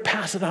then never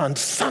pass it on,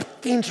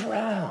 something's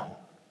wrong.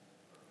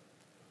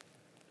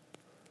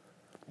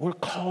 We're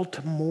called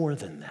to more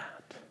than that.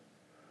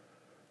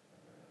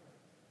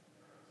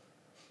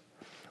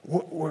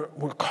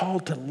 We're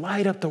called to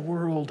light up the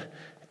world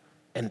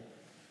and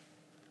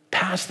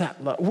pass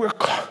that love. You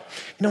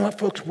know what,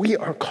 folks? We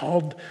are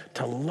called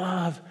to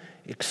love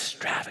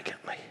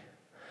extravagantly,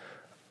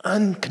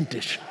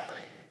 unconditionally,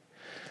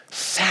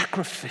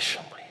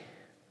 sacrificially.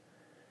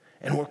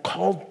 And we're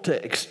called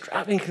to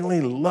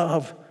extravagantly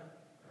love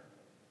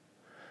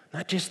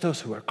not just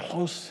those who are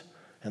close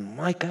and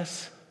like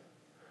us,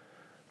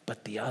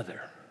 but the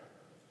other.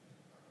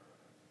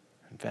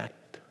 In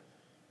fact,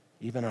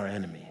 even our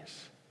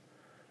enemies.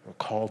 We're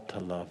called to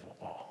love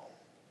all.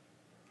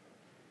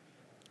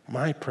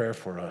 My prayer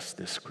for us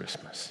this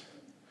Christmas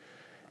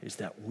is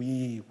that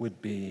we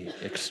would be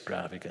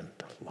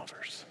extravagant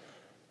lovers.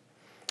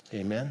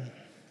 Amen?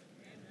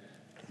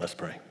 Let's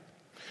pray.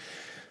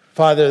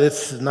 Father,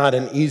 this is not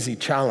an easy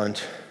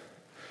challenge.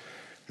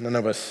 None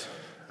of us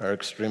are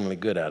extremely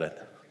good at it.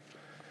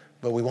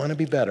 But we want to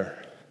be better.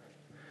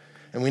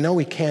 And we know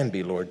we can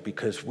be, Lord,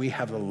 because we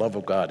have the love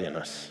of God in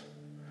us.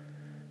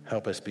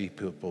 Help us be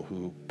people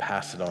who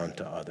pass it on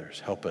to others.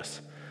 Help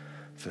us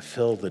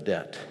fulfill the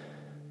debt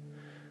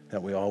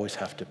that we always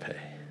have to pay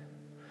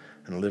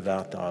and live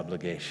out the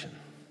obligation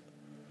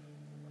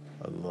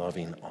of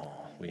loving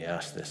all. We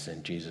ask this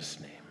in Jesus'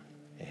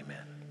 name.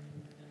 Amen.